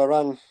unfortunately,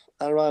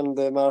 I ran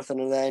the marathon,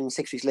 and then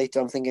 6 weeks later,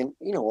 I'm thinking,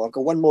 I've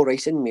got one more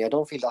race in me. I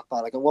don't feel that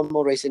bad. I got one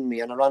more race in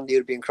me, and I ran the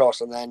European Cross,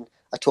 and then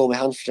I tore my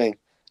hamstring.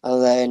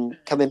 And then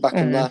coming back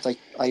from that,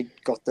 I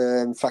got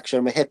the fracture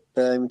in my hip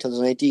in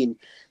 2018.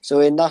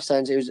 So in that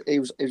sense, it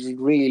was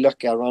really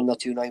lucky I ran that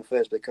 2.9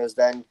 first, because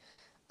then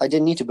I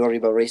didn't need to worry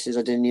about races.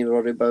 I didn't need to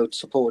worry about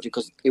support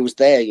because it was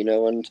there,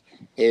 and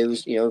it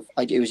was,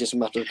 it was just a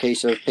matter of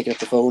case of picking up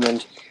the phone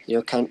and,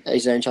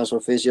 is there any chance for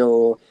a physio,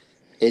 or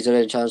is there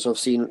any chance of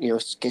seeing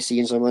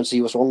someone,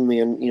 see what's wrong with me?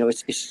 And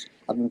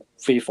I'm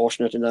pretty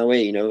fortunate in that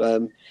way.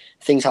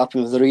 Things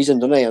happen for a reason,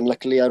 don't they? And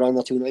luckily, I ran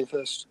that 2.9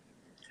 first.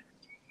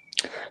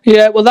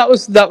 Yeah, well, that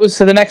was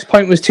so. The next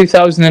point was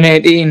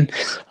 2018.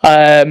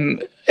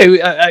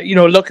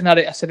 Looking at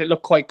it, I said it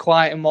looked quite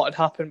quiet and what had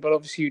happened, but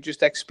obviously you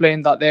just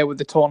explained that there with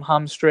the torn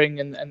hamstring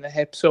and the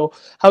hip. So,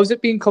 how's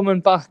it been coming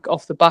back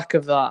off the back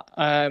of that?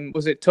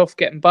 Was it tough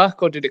getting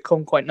back, or did it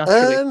come quite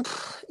naturally?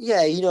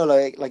 Yeah,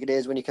 like it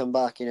is when you come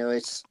back.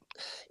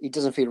 It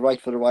doesn't feel right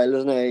for a while,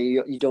 doesn't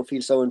it? You don't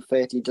feel so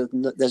unfit.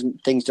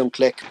 Things don't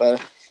click.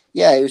 But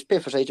yeah, it was a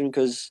bit frustrating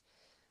because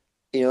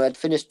I'd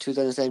finished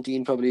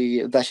 2017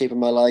 probably the best shape of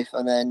my life,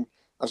 and then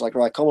I was like,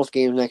 right, Commonwealth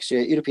Games next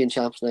year, European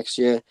Champs next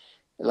year,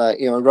 like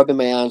rubbing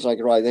my hands like,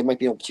 right, there might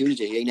be an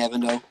opportunity. You never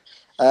know.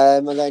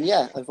 And then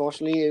yeah,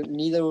 unfortunately,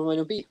 neither of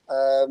mine be.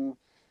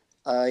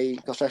 I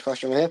got stress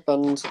fracture on my hip,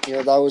 and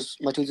that was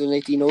my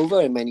 2018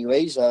 over in many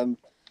ways.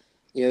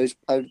 It was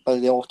by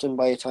the autumn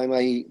by the time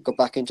I got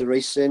back into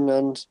racing,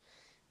 and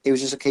it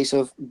was just a case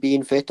of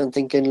being fit and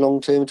thinking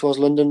long term towards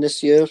London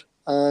this year,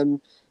 to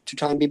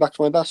try and be back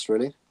to my best,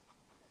 really.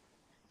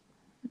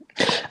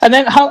 And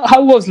then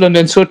how was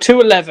London? So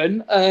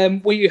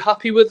 211. Were you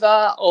happy with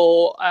that,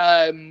 or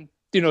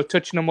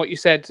touching on what you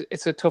said,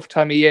 it's a tough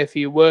time of year for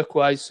you work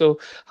wise. So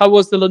how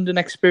was the London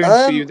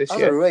experience for you this As a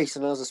year? race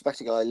and as a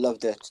spectacle, I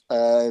loved it.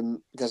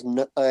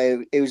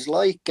 It was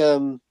like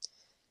a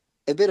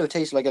bit of a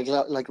taste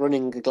like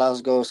running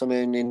Glasgow or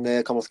something in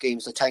the Commonwealth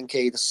Games. The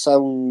 10K, the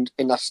sound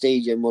in that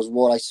stadium was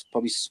what I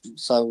probably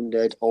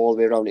sounded all the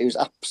way around. It was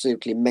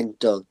absolutely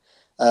mental.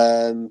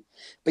 But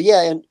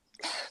yeah, and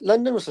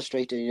London was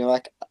frustrating.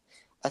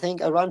 I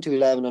think I ran to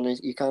 11, and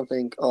you can't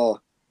think, oh,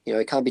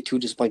 I can't be too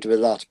disappointed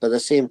with that. But at the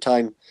same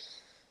time,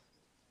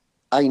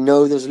 I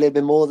know there's a little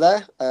bit more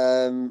there.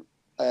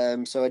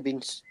 So I'd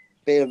been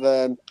bit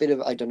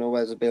of I don't know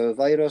whether it's a bit of a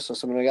virus or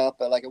something like that.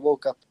 But like I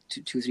woke up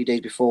 3 days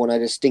before and I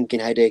had a stinking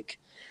headache,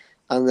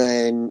 and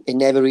then it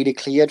never really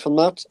cleared from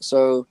that.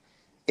 So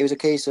it was a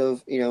case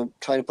of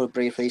trying to put a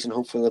brave face and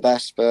hope for the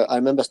best. But I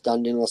remember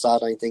standing on the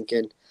sideline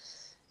thinking,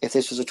 if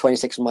this was a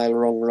 26-mile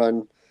long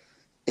run,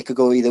 it could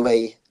go either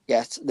way.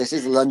 Yes, this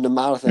is the London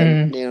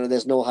Marathon.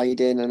 There's no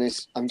hiding,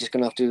 and I'm just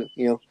gonna have to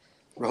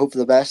hope for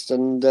the best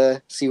and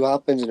see what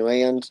happens in a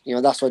way. And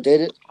that's what I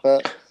did it.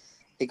 But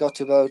it got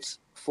to about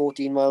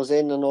 14 miles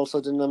in, and all of a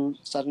sudden I'm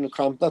starting to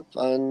cramp up,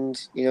 and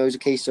it was a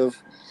case of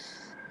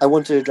I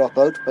wanted to drop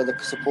out, but the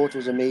support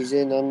was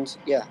amazing, and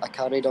yeah, I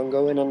carried on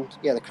going, and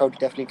yeah, the crowd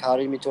definitely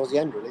carried me towards the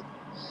end, really.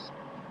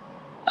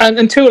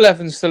 And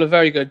 211 is still a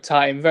very good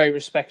time, very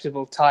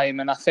respectable time.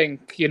 And I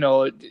think,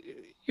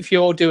 if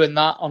you're doing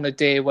that on a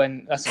day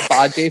when that's a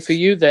bad day for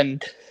you, then,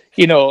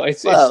 well,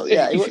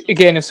 yeah,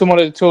 if someone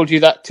had told you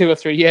that 2 or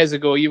 3 years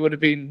ago, you would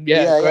have been,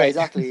 yeah, great.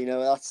 exactly.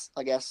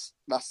 I guess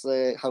that's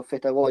how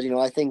fit I was.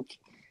 I think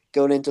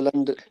going into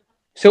London.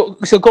 So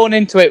going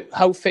into it,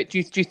 how fit do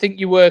you think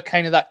you were?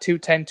 Kind of that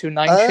 210,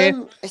 209 shape.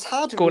 It's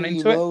hard to going really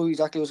into know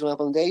exactly what's going to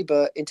happen on the day,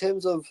 but in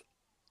terms of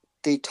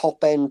the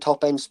top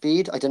end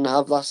speed, I didn't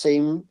have that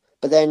same.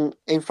 But then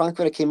in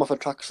Frankfurt, I came off a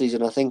track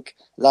season. I think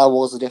that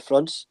was the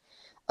difference.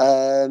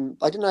 I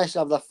didn't actually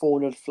have that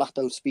 400 flat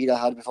out speed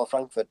I had before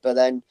Frankfurt, but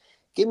then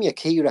give me a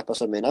key rep or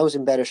something. I was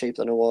in better shape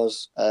than I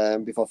was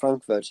before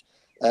Frankfurt.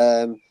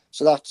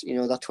 So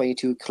that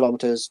 22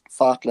 kilometers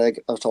fartlek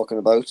I was talking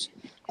about,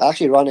 I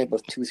actually ran it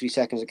about 2-3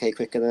 seconds a k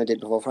quicker than I did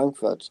before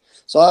Frankfurt.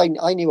 So I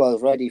knew I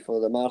was ready for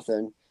the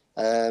marathon,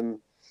 and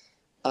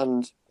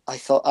I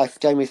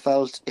genuinely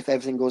felt if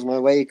everything goes my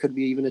way, it could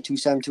be even a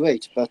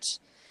 2:7:28. But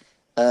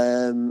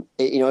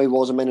it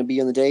wasn't meant to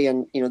be on the day,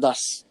 and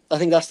I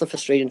think that's the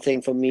frustrating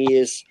thing for me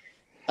is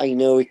I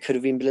know it could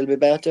have been a little bit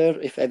better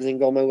if everything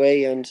got my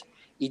way, and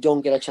you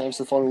don't get a chance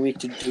the following week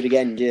to do it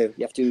again, do you?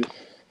 You have to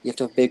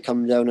have a big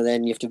come down, and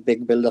then you have to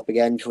big build up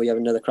again before you have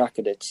another crack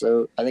at it.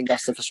 So I think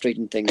that's the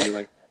frustrating thing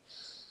anyway.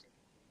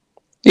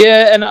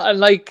 Yeah, and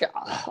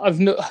I've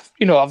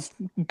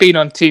been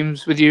on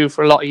teams with you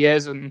for a lot of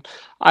years, and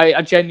I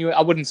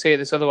wouldn't say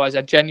this otherwise.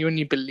 I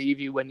genuinely believe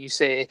you when you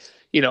say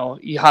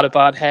you had a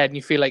bad head and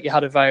you feel like you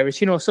had a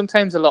virus.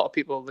 Sometimes a lot of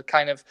people they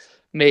kind of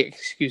make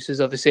excuses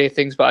or they say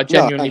things, but I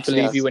genuinely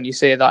believe you when you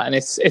say that, and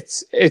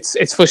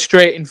it's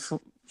frustrating.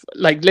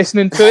 Like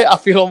listening to it, I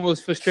feel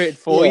almost frustrated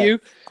for you.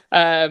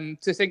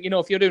 To think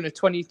if you're doing a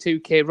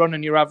 22k run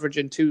and you're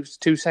averaging two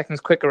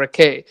seconds quicker a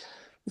k.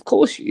 Of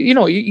course,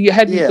 you're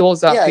heading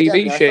towards that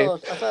PB shape.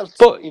 I felt,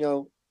 but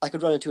I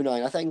could run a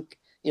 2:09. I think,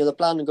 the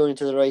plan going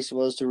into the race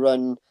was to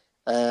run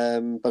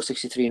about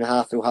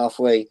 63.5 through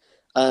halfway,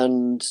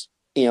 and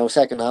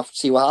second half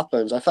see what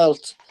happens. I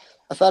felt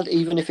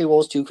even if it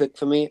was too quick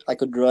for me, I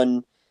could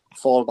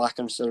fall back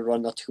and still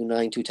run that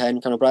 2:09,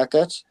 2:10 kind of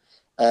bracket.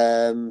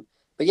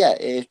 But yeah,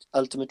 it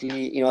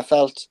ultimately, I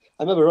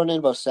remember running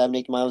about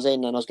 7-8 miles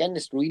in, and I was getting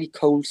this really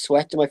cold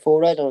sweat in my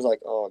forehead, and I was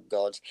like, "Oh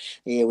God,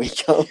 here we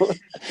go."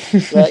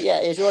 But yeah,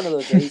 it's one of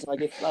those days.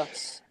 Like if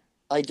that's,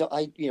 I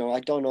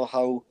don't know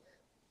how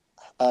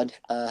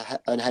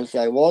unhealthy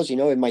I was.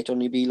 It might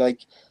only be like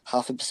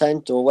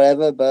 0.5% or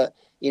whatever. But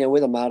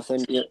with a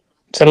marathon,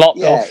 it's a lot.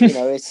 Yeah,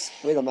 it's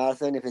with a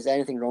marathon. If there's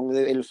anything wrong with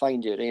it, it'll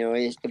find you.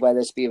 Whether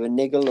it's a bit of a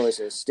niggle or it's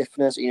a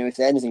stiffness. If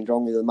there's anything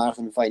wrong with the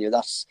marathon, it'll find you.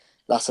 That's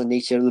that's the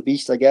nature of the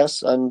beast, I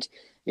guess. And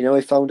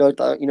I found out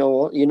that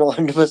you're not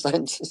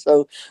 100%.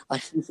 So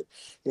I,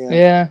 yeah,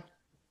 Yeah.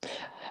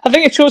 I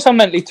think it shows how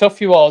mentally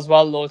tough you are as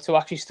well, though, to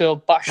actually still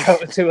bash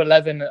out a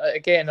 2:11.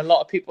 Again, a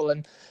lot of people,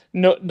 and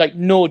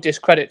no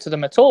discredit to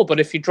them at all. But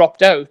if you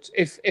dropped out,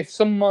 if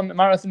someone, a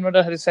marathon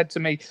runner, had said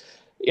to me,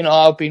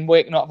 I've been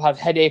waking up, I've had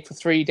headache for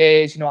 3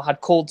 days, I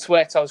had cold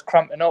sweats, I was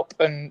cramping up,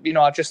 and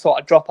I just thought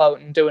I'd drop out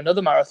and do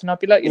another marathon, I'd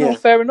be like, yeah.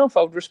 fair enough,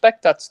 I would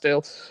respect that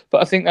still.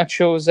 But I think that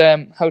shows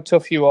how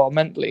tough you are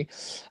mentally.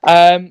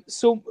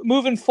 So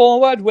moving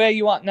forward, where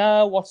you at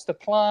now? What's the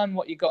plan?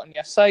 What you got in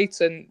your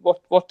sights, and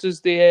what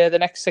does the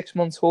next 6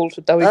 months hold for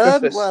Dewi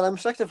Griffiths? Well, I'm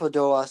selected for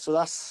Doha, so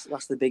that's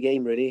the big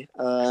aim, really.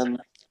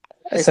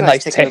 It's It's a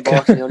nice nice ticking the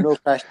tick. box, no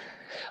pressure.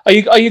 Are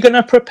you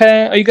gonna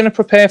prepare? Are you gonna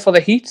prepare for the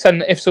heat?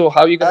 And if so,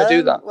 how are you gonna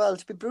do that? Well,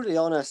 to be brutally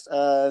honest,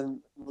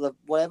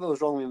 whatever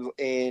was wrong with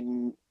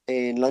me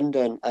in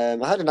London, I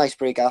had a nice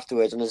break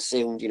afterwards, and I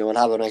assumed, I'd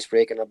have a nice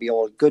break and I'd be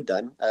all good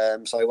then.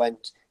 So I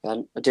went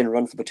and I didn't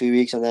run for about 2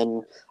 weeks, and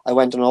then I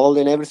went on a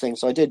holiday and everything.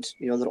 So I did,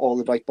 all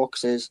the right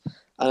boxes,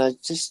 and I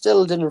just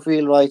still didn't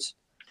feel right.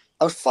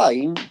 I was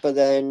fine, but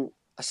then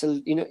I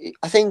still,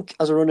 I think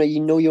as a runner,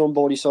 your own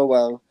body so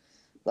well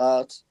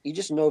that you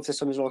just know if there's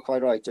something's not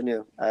quite right, don't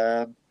you?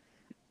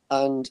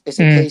 And it's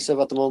a case of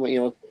at the moment,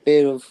 a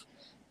bit of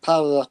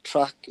part of that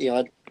track.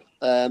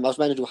 I was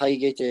meant to do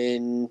Highgate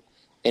in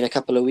a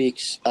couple of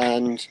weeks,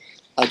 and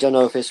I don't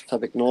know if it's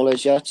public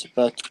knowledge yet,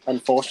 but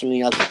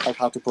unfortunately, I've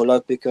had to pull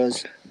out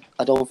because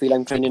I don't feel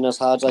I'm training as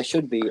hard as I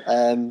should be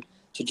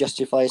to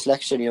justify a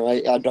selection.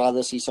 I'd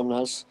rather see someone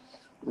else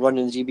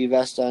running the GB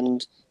Vest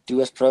and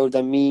do as proud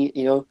than me.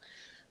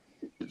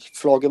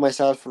 Flogging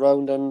myself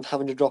around and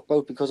having to drop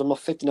out because I'm not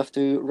fit enough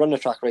to run a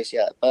track race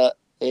yet. But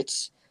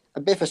it's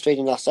a bit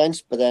frustrating in that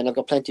sense. But then I've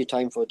got plenty of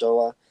time for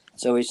Doha,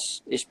 so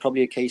it's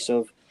probably a case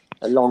of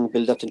a long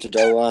build up into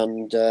Doha,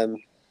 and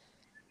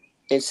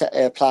its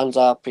plans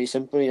are pretty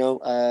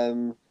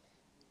simple.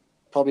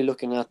 Probably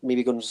looking at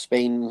maybe going to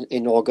Spain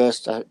in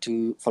August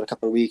for a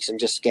couple of weeks and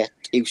just get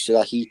used to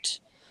that heat,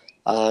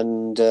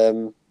 and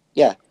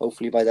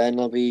hopefully by then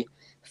I'll be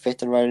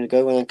fit and ready to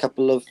go, and a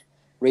couple of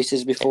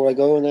races before I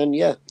go, and then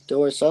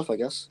Doha itself, I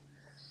guess.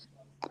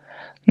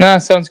 No,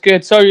 sounds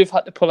good. Sorry you've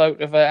had to pull out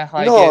of a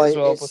Highgate No, as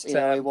well, it's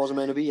but it wasn't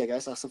meant to be. I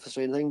guess that's the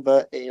frustrating thing,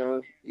 but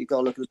you got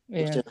to look at the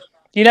yeah, picture.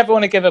 you never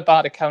want to give a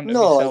bad account of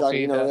No, yourself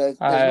exactly. either.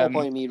 There's no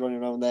point in me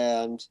running around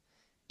there, and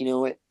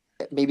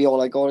maybe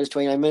all I got is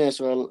 29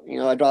 minutes. Well,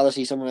 I'd rather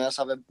see someone else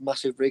have a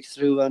massive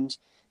breakthrough and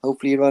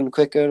hopefully run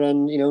quicker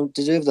and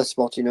deserve that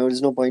spot.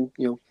 There's no point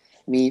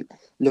me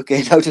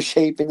looking out of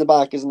shape in the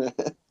back, isn't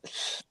it?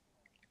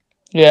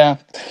 Yeah.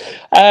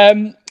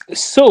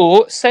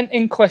 So sent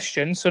in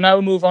questions. So now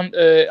we move on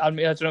to. I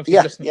mean, I don't know if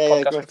you've listened to the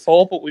podcast correct.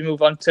 before, but we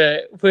move on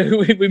to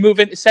we move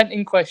into sent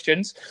in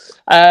questions.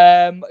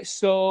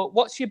 So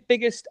what's your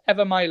biggest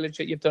ever mileage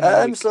that you've done in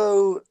a week?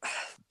 So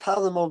part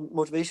of the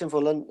motivation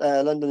for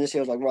London this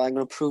year was like, right, I'm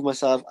going to prove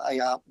myself.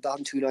 That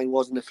 2.9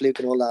 wasn't a fluke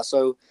and all that.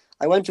 So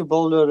I went to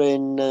Boulder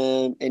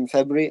in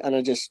February, and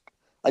I just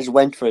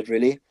went for it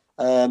really.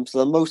 So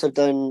the most I've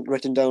done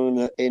written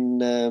down in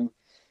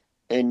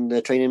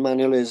the training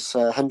manual is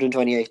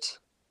 128.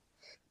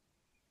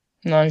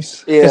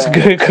 Nice. Yeah. It's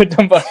a good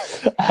number.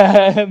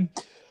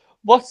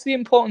 What's the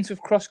importance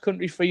of cross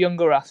country for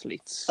younger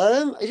athletes?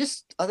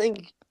 I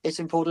think it's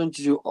important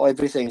to do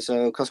everything.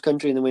 So cross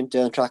country in the winter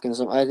and track and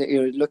something. I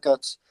think look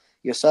at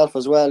yourself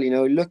as well.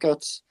 Look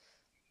at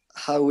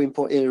how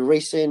important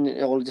racing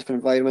in all the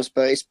different environments,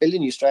 but it's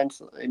building your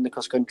strength in the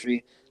cross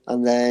country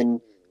and then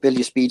build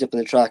your speed up in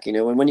the track.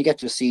 And when you get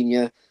to a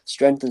senior,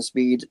 strength and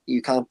speed,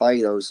 you can't buy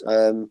those.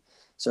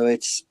 So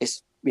it's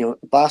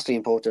vastly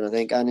important, I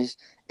think, and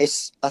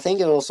I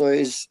think it also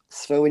is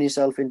throwing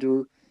yourself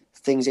into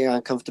things you're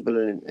uncomfortable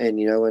in,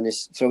 and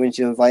it's throwing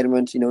into your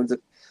environment,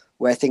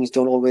 where things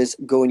don't always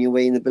go in your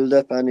way in the build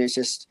up, and it's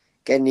just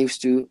getting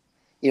used to,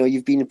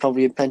 you've been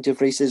probably in plenty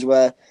of races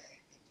where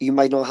you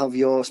might not have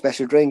your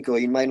special drink, or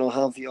you might not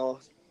have your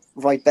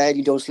right bed,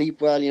 you don't sleep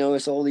well,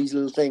 it's all these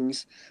little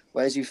things.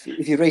 Whereas if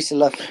you race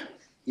enough,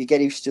 you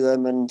get used to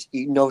them and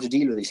you know how to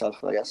deal with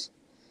yourself, I guess.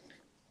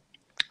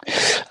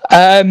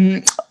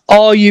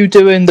 Are you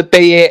doing the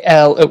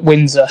BAL at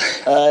Windsor?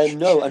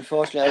 No,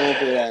 unfortunately, I won't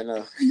be there.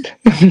 No.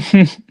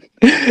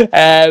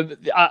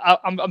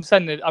 I'm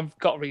sending. I've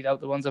got to read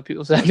out the ones that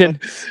people send in.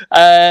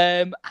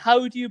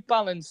 How do you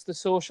balance the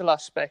social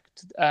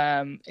aspect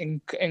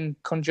in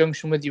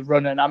conjunction with your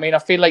running? I mean, I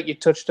feel like you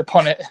touched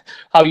upon it,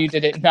 how you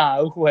did it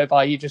now,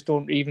 whereby you just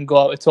don't even go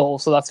out at all,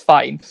 so that's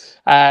fine.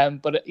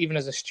 But even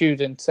as a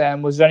student,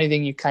 was there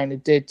anything you kind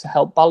of did to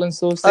help balance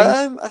those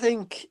things?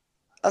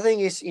 I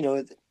think it's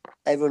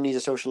everyone needs a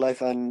social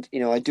life, and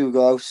I do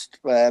go out,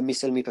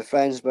 still meet my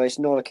friends, but it's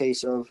not a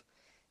case of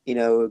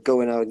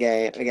going out and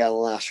get a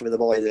lash with a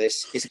boy.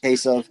 It's a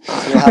case of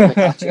having a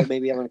catch up,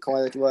 maybe having a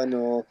quiet one,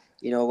 or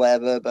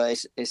whatever.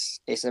 But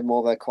it's a more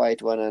of a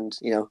quiet one, and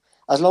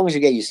as long as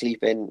you get your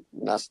sleep in,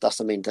 that's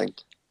the main thing.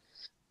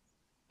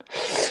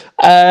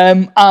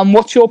 And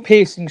what's your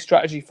pacing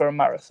strategy for a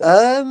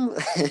marathon?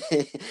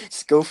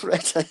 Just go for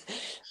it.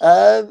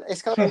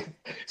 It's kind of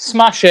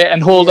Smash it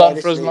and hold on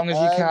for as long as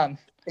you can.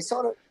 It's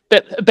sort of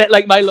a bit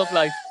like my love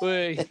life.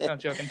 Wait, no, I'm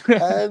joking.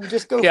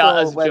 just go Okay, for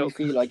as a when you joke.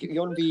 feel like you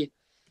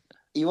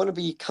want to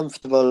be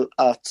comfortable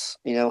at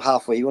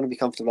halfway. You want to be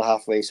comfortable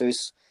halfway. So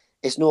it's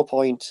no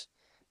point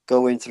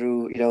going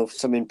through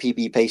some in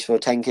PB pace for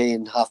 10K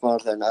and half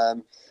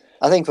marathon.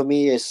 I think for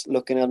me it's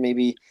looking at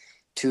maybe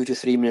 2 to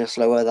 3 minutes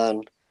slower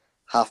than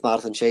half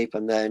marathon shape,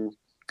 and then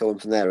going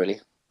from there.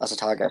 Really, that's a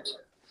target.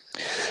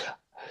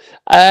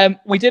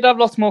 We did have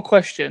lots more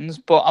questions,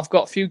 but I've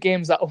got a few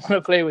games that I want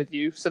to play with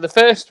you. So the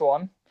first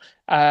one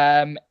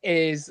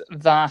is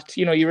that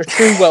you're a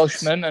true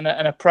Welshman and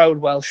a proud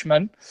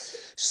Welshman.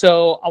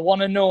 So I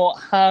want to know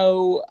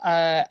how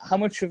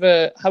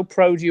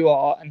proud you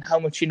are and how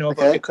much you know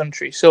about your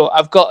country. So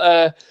I've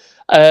got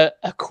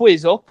a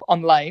quiz up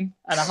online,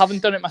 and I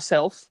haven't done it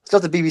myself. It's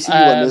not the BBC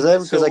one, is it?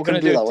 Because so I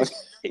couldn't do that one.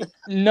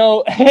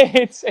 No,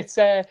 it's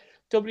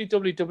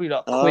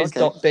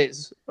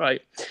www.quiz.biz,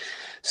 right?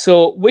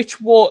 So,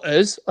 which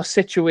waters are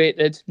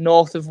situated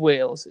north of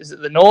Wales? Is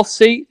it the North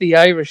Sea, the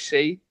Irish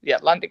Sea, the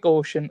Atlantic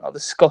Ocean, or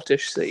the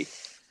Scottish Sea?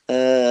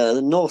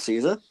 The North Sea,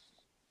 is it?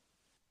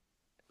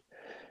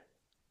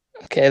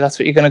 Okay, that's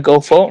what you're going to go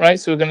for, right?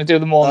 So we're going to do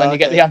them all, and then you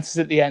get the answers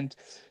at the end.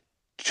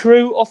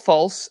 True or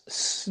false?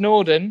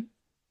 Snowdon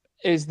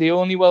is the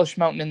only Welsh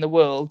mountain in the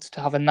world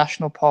to have a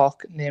national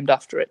park named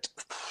after it.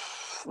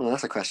 Well,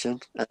 that's a question.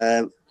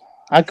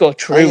 I'd go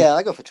true. Yeah,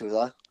 I go for true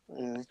there.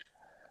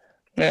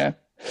 Yeah.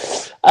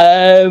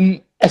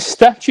 A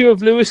statue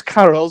of Lewis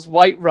Carroll's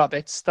White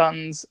Rabbit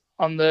stands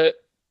on the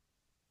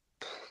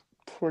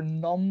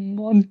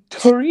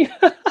promontory,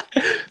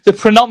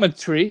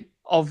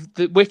 of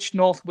which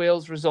North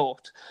Wales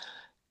resort?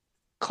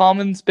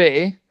 Carmen's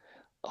Bay.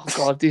 Oh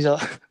God, these are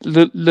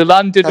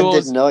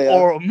Llandudno's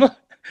Orme,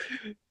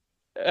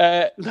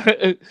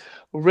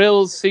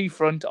 Rhyls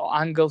Seafront, or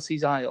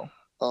Anglesea's Isle.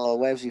 Oh,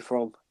 where's he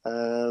from?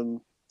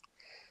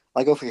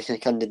 I go for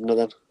Llandudno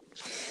then.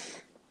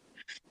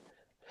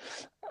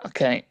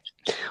 Okay.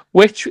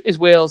 Which is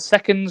Wales'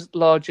 second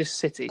largest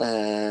city?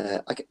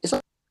 Is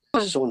that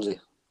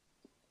Swansea?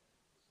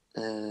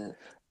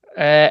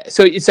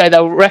 So you'd say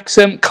that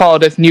Wrexham,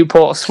 Cardiff,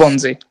 Newport, or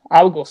Swansea?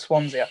 I would go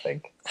Swansea, I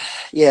think.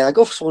 Yeah, I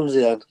go for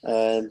Swansea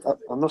then.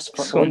 I'm not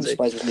surprised. I'm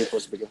surprised with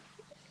Newport's bigger.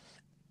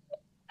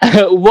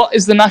 What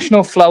is the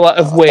national flower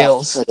of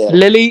Wales? Daffodil.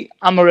 Lily,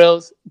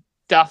 amaryllis,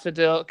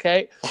 daffodil.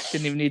 Okay,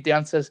 didn't even need the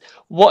answers.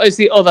 What is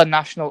the other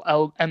national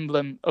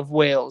emblem of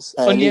Wales?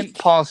 Onion, leek.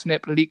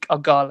 Parsnip, leek, or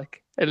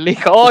garlic? A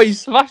leek. Oh,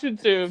 he's smashing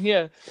through him.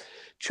 Yeah.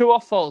 True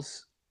or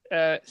false?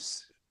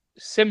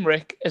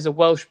 Cymric is a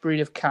Welsh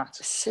breed of cat.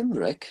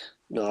 Cymric?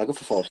 No, I go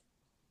for false.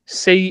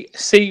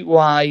 Cymric.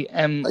 I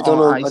don't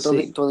know. I don't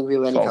think we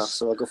have any cats,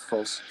 so I'll go for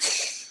false.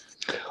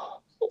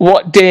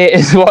 What day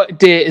is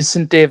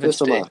St. David's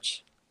Day? 1st of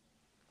March.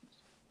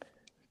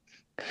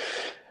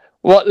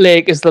 What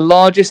lake is the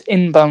largest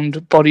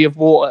inbound body of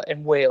water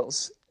in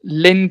Wales?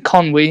 Llyn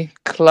Conwy,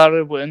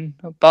 Llanwrwyn,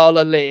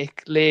 Bala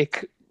Lake,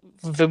 Lake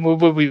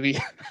Fynwy.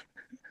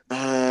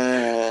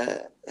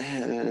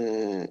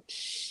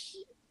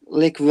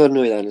 Lake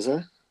Fynwy then, is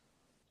it?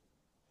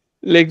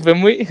 Lake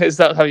Fynwy? Is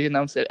that how you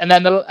announce it? And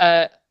then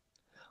oh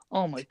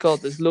my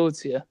God, there's loads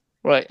here.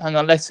 Right, hang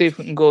on. Let's see if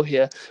we can go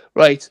here.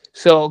 Right,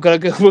 so we're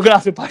gonna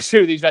have to bash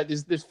through these. Right,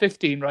 there's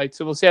 15. Right,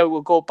 so we'll see how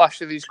we'll go bash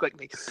through these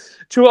quickly.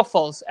 True or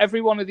false? Every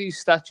one of these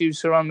statues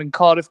surrounding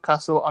Cardiff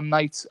Castle are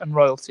knights and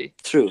royalty.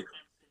 True.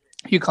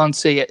 You can't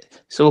see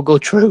it, so we'll go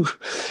true.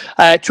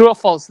 True or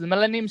false? The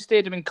Millennium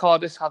Stadium in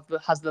Cardiff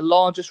has the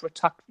largest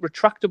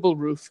retractable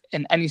roof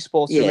in any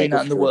sports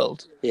arena in the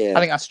world. Yeah, I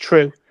think that's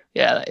true.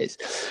 Yeah, that is.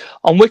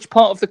 On which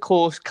part of the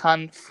coast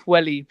can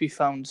Pwllheli be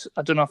found?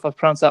 I don't know if I've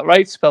pronounced that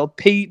right. Spelled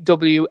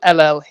Pwllheli.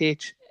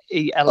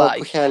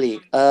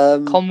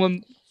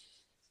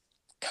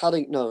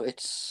 Pwllheli. No,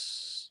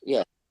 it's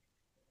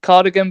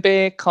Cardigan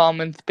Bay,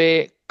 Carmonth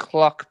Bay,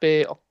 Clock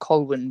Bay, or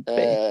Colwyn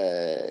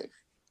Bay.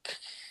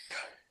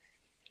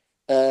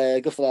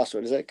 Go for the last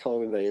one. Is it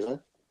Colwyn Bay? Is it?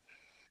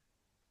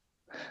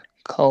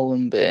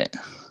 Colwyn Bay.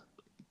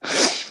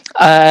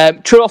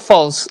 True or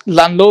false?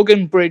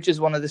 Llanlogan Bridge is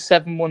one of the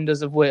 7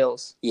 wonders of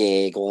Wales.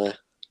 Yeah, go on.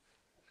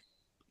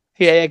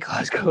 Yeah,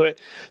 guys, go.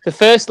 The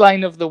first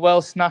line of the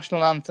Welsh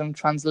national anthem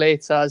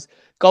translates as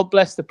 "God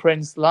bless the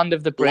Prince, land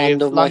of the brave,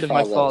 land of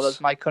my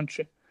fathers, my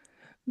country."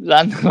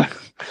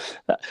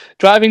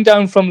 Driving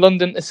down from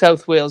London to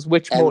South Wales,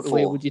 which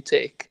motorway would you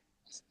take?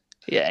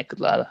 Yeah, good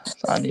lad.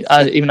 I knew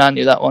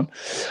that one.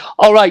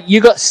 All right,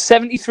 you got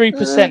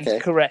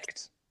 73%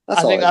 correct.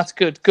 I think that's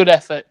good. Good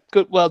effort.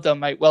 Good. Well done,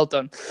 mate. Well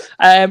done.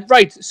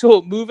 Right.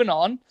 So moving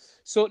on.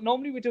 So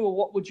normally we do a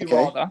what would you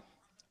rather,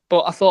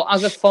 but I thought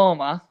as a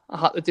farmer I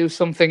had to do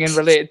something in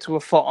related to a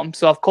farm.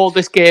 So I've called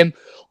this game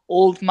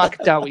Old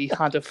MacDowie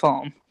Had a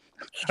Farm.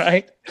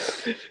 Right.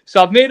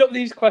 So I've made up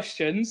these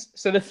questions.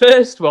 So the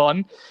first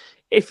one: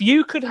 if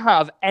you could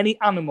have any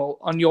animal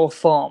on your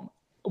farm,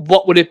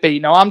 what would it be?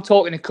 Now, I'm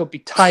talking it could be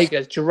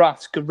tigers,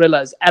 giraffes,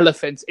 gorillas,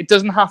 elephants. It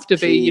doesn't have to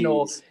be,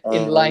 Jeez.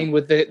 in line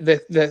with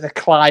the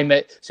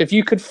climate. So if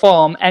you could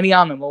farm any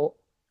animal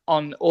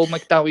on Old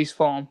McDowie's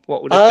farm,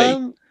 what would it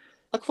be?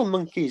 I go for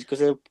monkeys because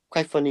they're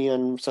quite funny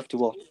and stuff to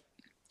watch.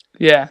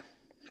 Yeah,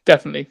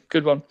 definitely.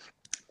 Good one.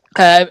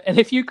 And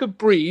if you could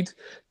breed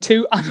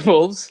 2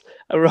 animals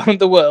around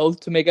the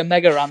world to make a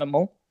mega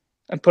animal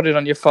and put it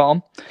on your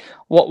farm,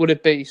 what would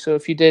it be? So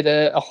if you did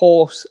a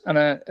horse and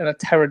a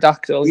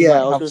pterodactyl, you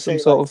Yeah, I might was have gonna some say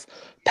sort like of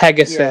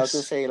Pegasus. yeah, I was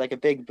gonna say like a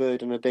big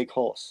bird and a big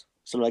horse.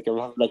 So like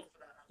I'll have like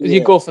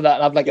You go for that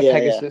and have like a yeah.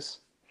 Pegasus.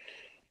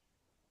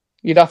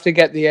 You'd have to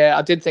get the.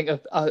 I did think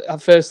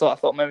at first I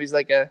thought maybe it's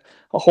like a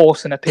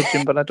horse and a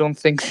pigeon, but I don't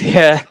think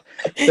Can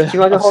you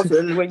imagine a horse with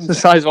little the wings?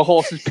 size of a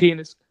horse's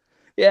penis.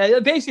 Yeah,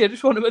 basically, I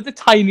just want them with the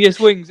tiniest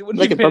wings. It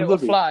wouldn't Like be a being able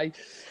to bumblebee. fly.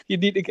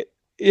 You'd need to get.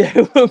 Yeah,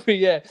 it would be.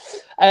 Yeah,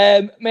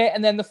 mate.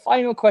 And then the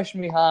final question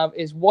we have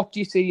is, what do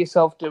you see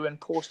yourself doing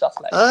post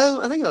athletics?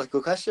 I think that's a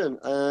good question.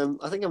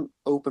 I think I'm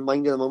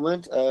open-minded at the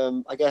moment.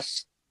 I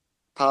guess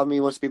part of me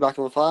wants to be back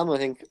on the farm. I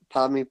think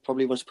part of me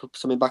probably wants to put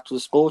something back to the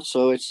sport.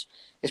 So it's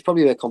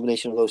probably a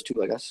combination of those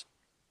two, I guess.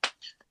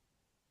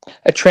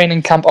 A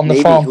training camp on the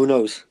Maybe, farm. who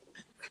knows?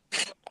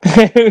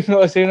 Who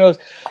knows? Who knows?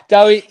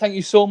 Dowie, thank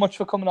you so much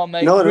for coming on,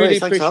 mate. No, Really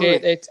thanks for having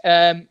appreciate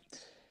it.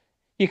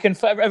 You can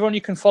everyone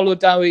you can follow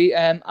Dowie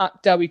at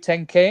Dowie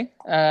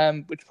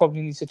 10K, which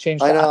probably needs to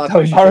change to at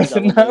Dowie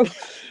Marathon now.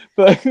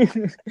 But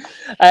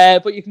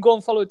you can go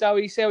and follow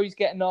Dowie, see how he's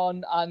getting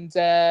on, and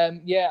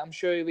yeah, I'm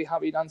sure he'll be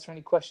happy to answer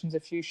any questions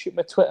if you shoot him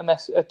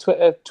a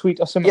Twitter tweet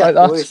or something like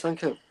that. No worries,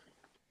 thank you.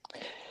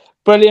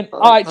 Brilliant. All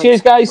right, thanks.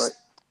 cheers, guys. Bye.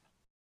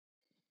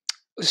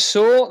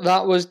 So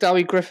that was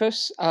Dowie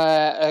Griffiths,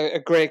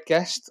 a great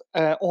guest.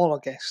 All our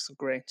guests are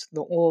great.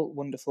 They're all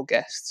wonderful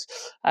guests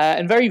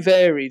and very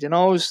varied. And I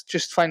always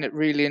just find it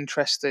really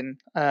interesting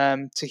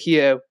to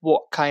hear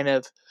what kind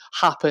of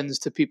happens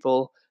to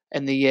people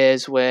in the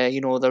years where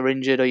they're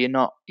injured or you're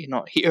not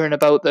hearing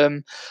about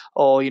them,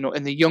 or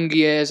in the younger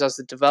years as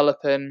they're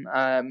developing.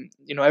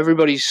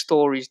 Everybody's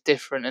story is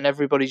different, and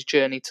everybody's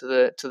journey to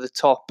the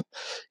top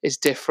is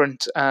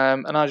different.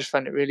 And I just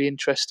find it really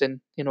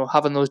interesting,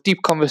 having those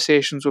deep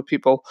conversations with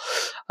people,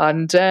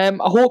 and I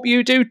hope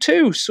you do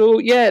too. So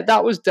yeah,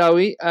 that was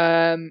Dowie.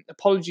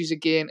 Apologies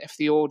again if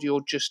the audio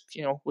just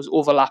was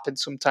overlapping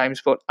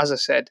sometimes, but as I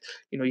said,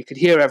 you could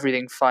hear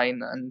everything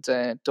fine, and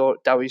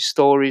Dowie's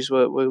stories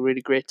were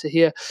really great to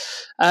hear.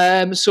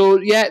 So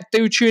yeah,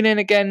 do tune in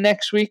again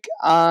next week,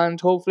 and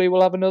hopefully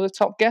we'll have another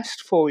top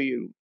guest for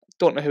you.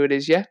 Don't know who it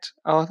is yet.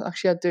 Oh,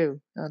 actually,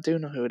 I do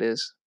know who it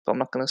is, but I'm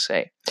not going to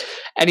say.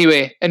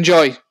 Anyway,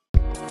 enjoy.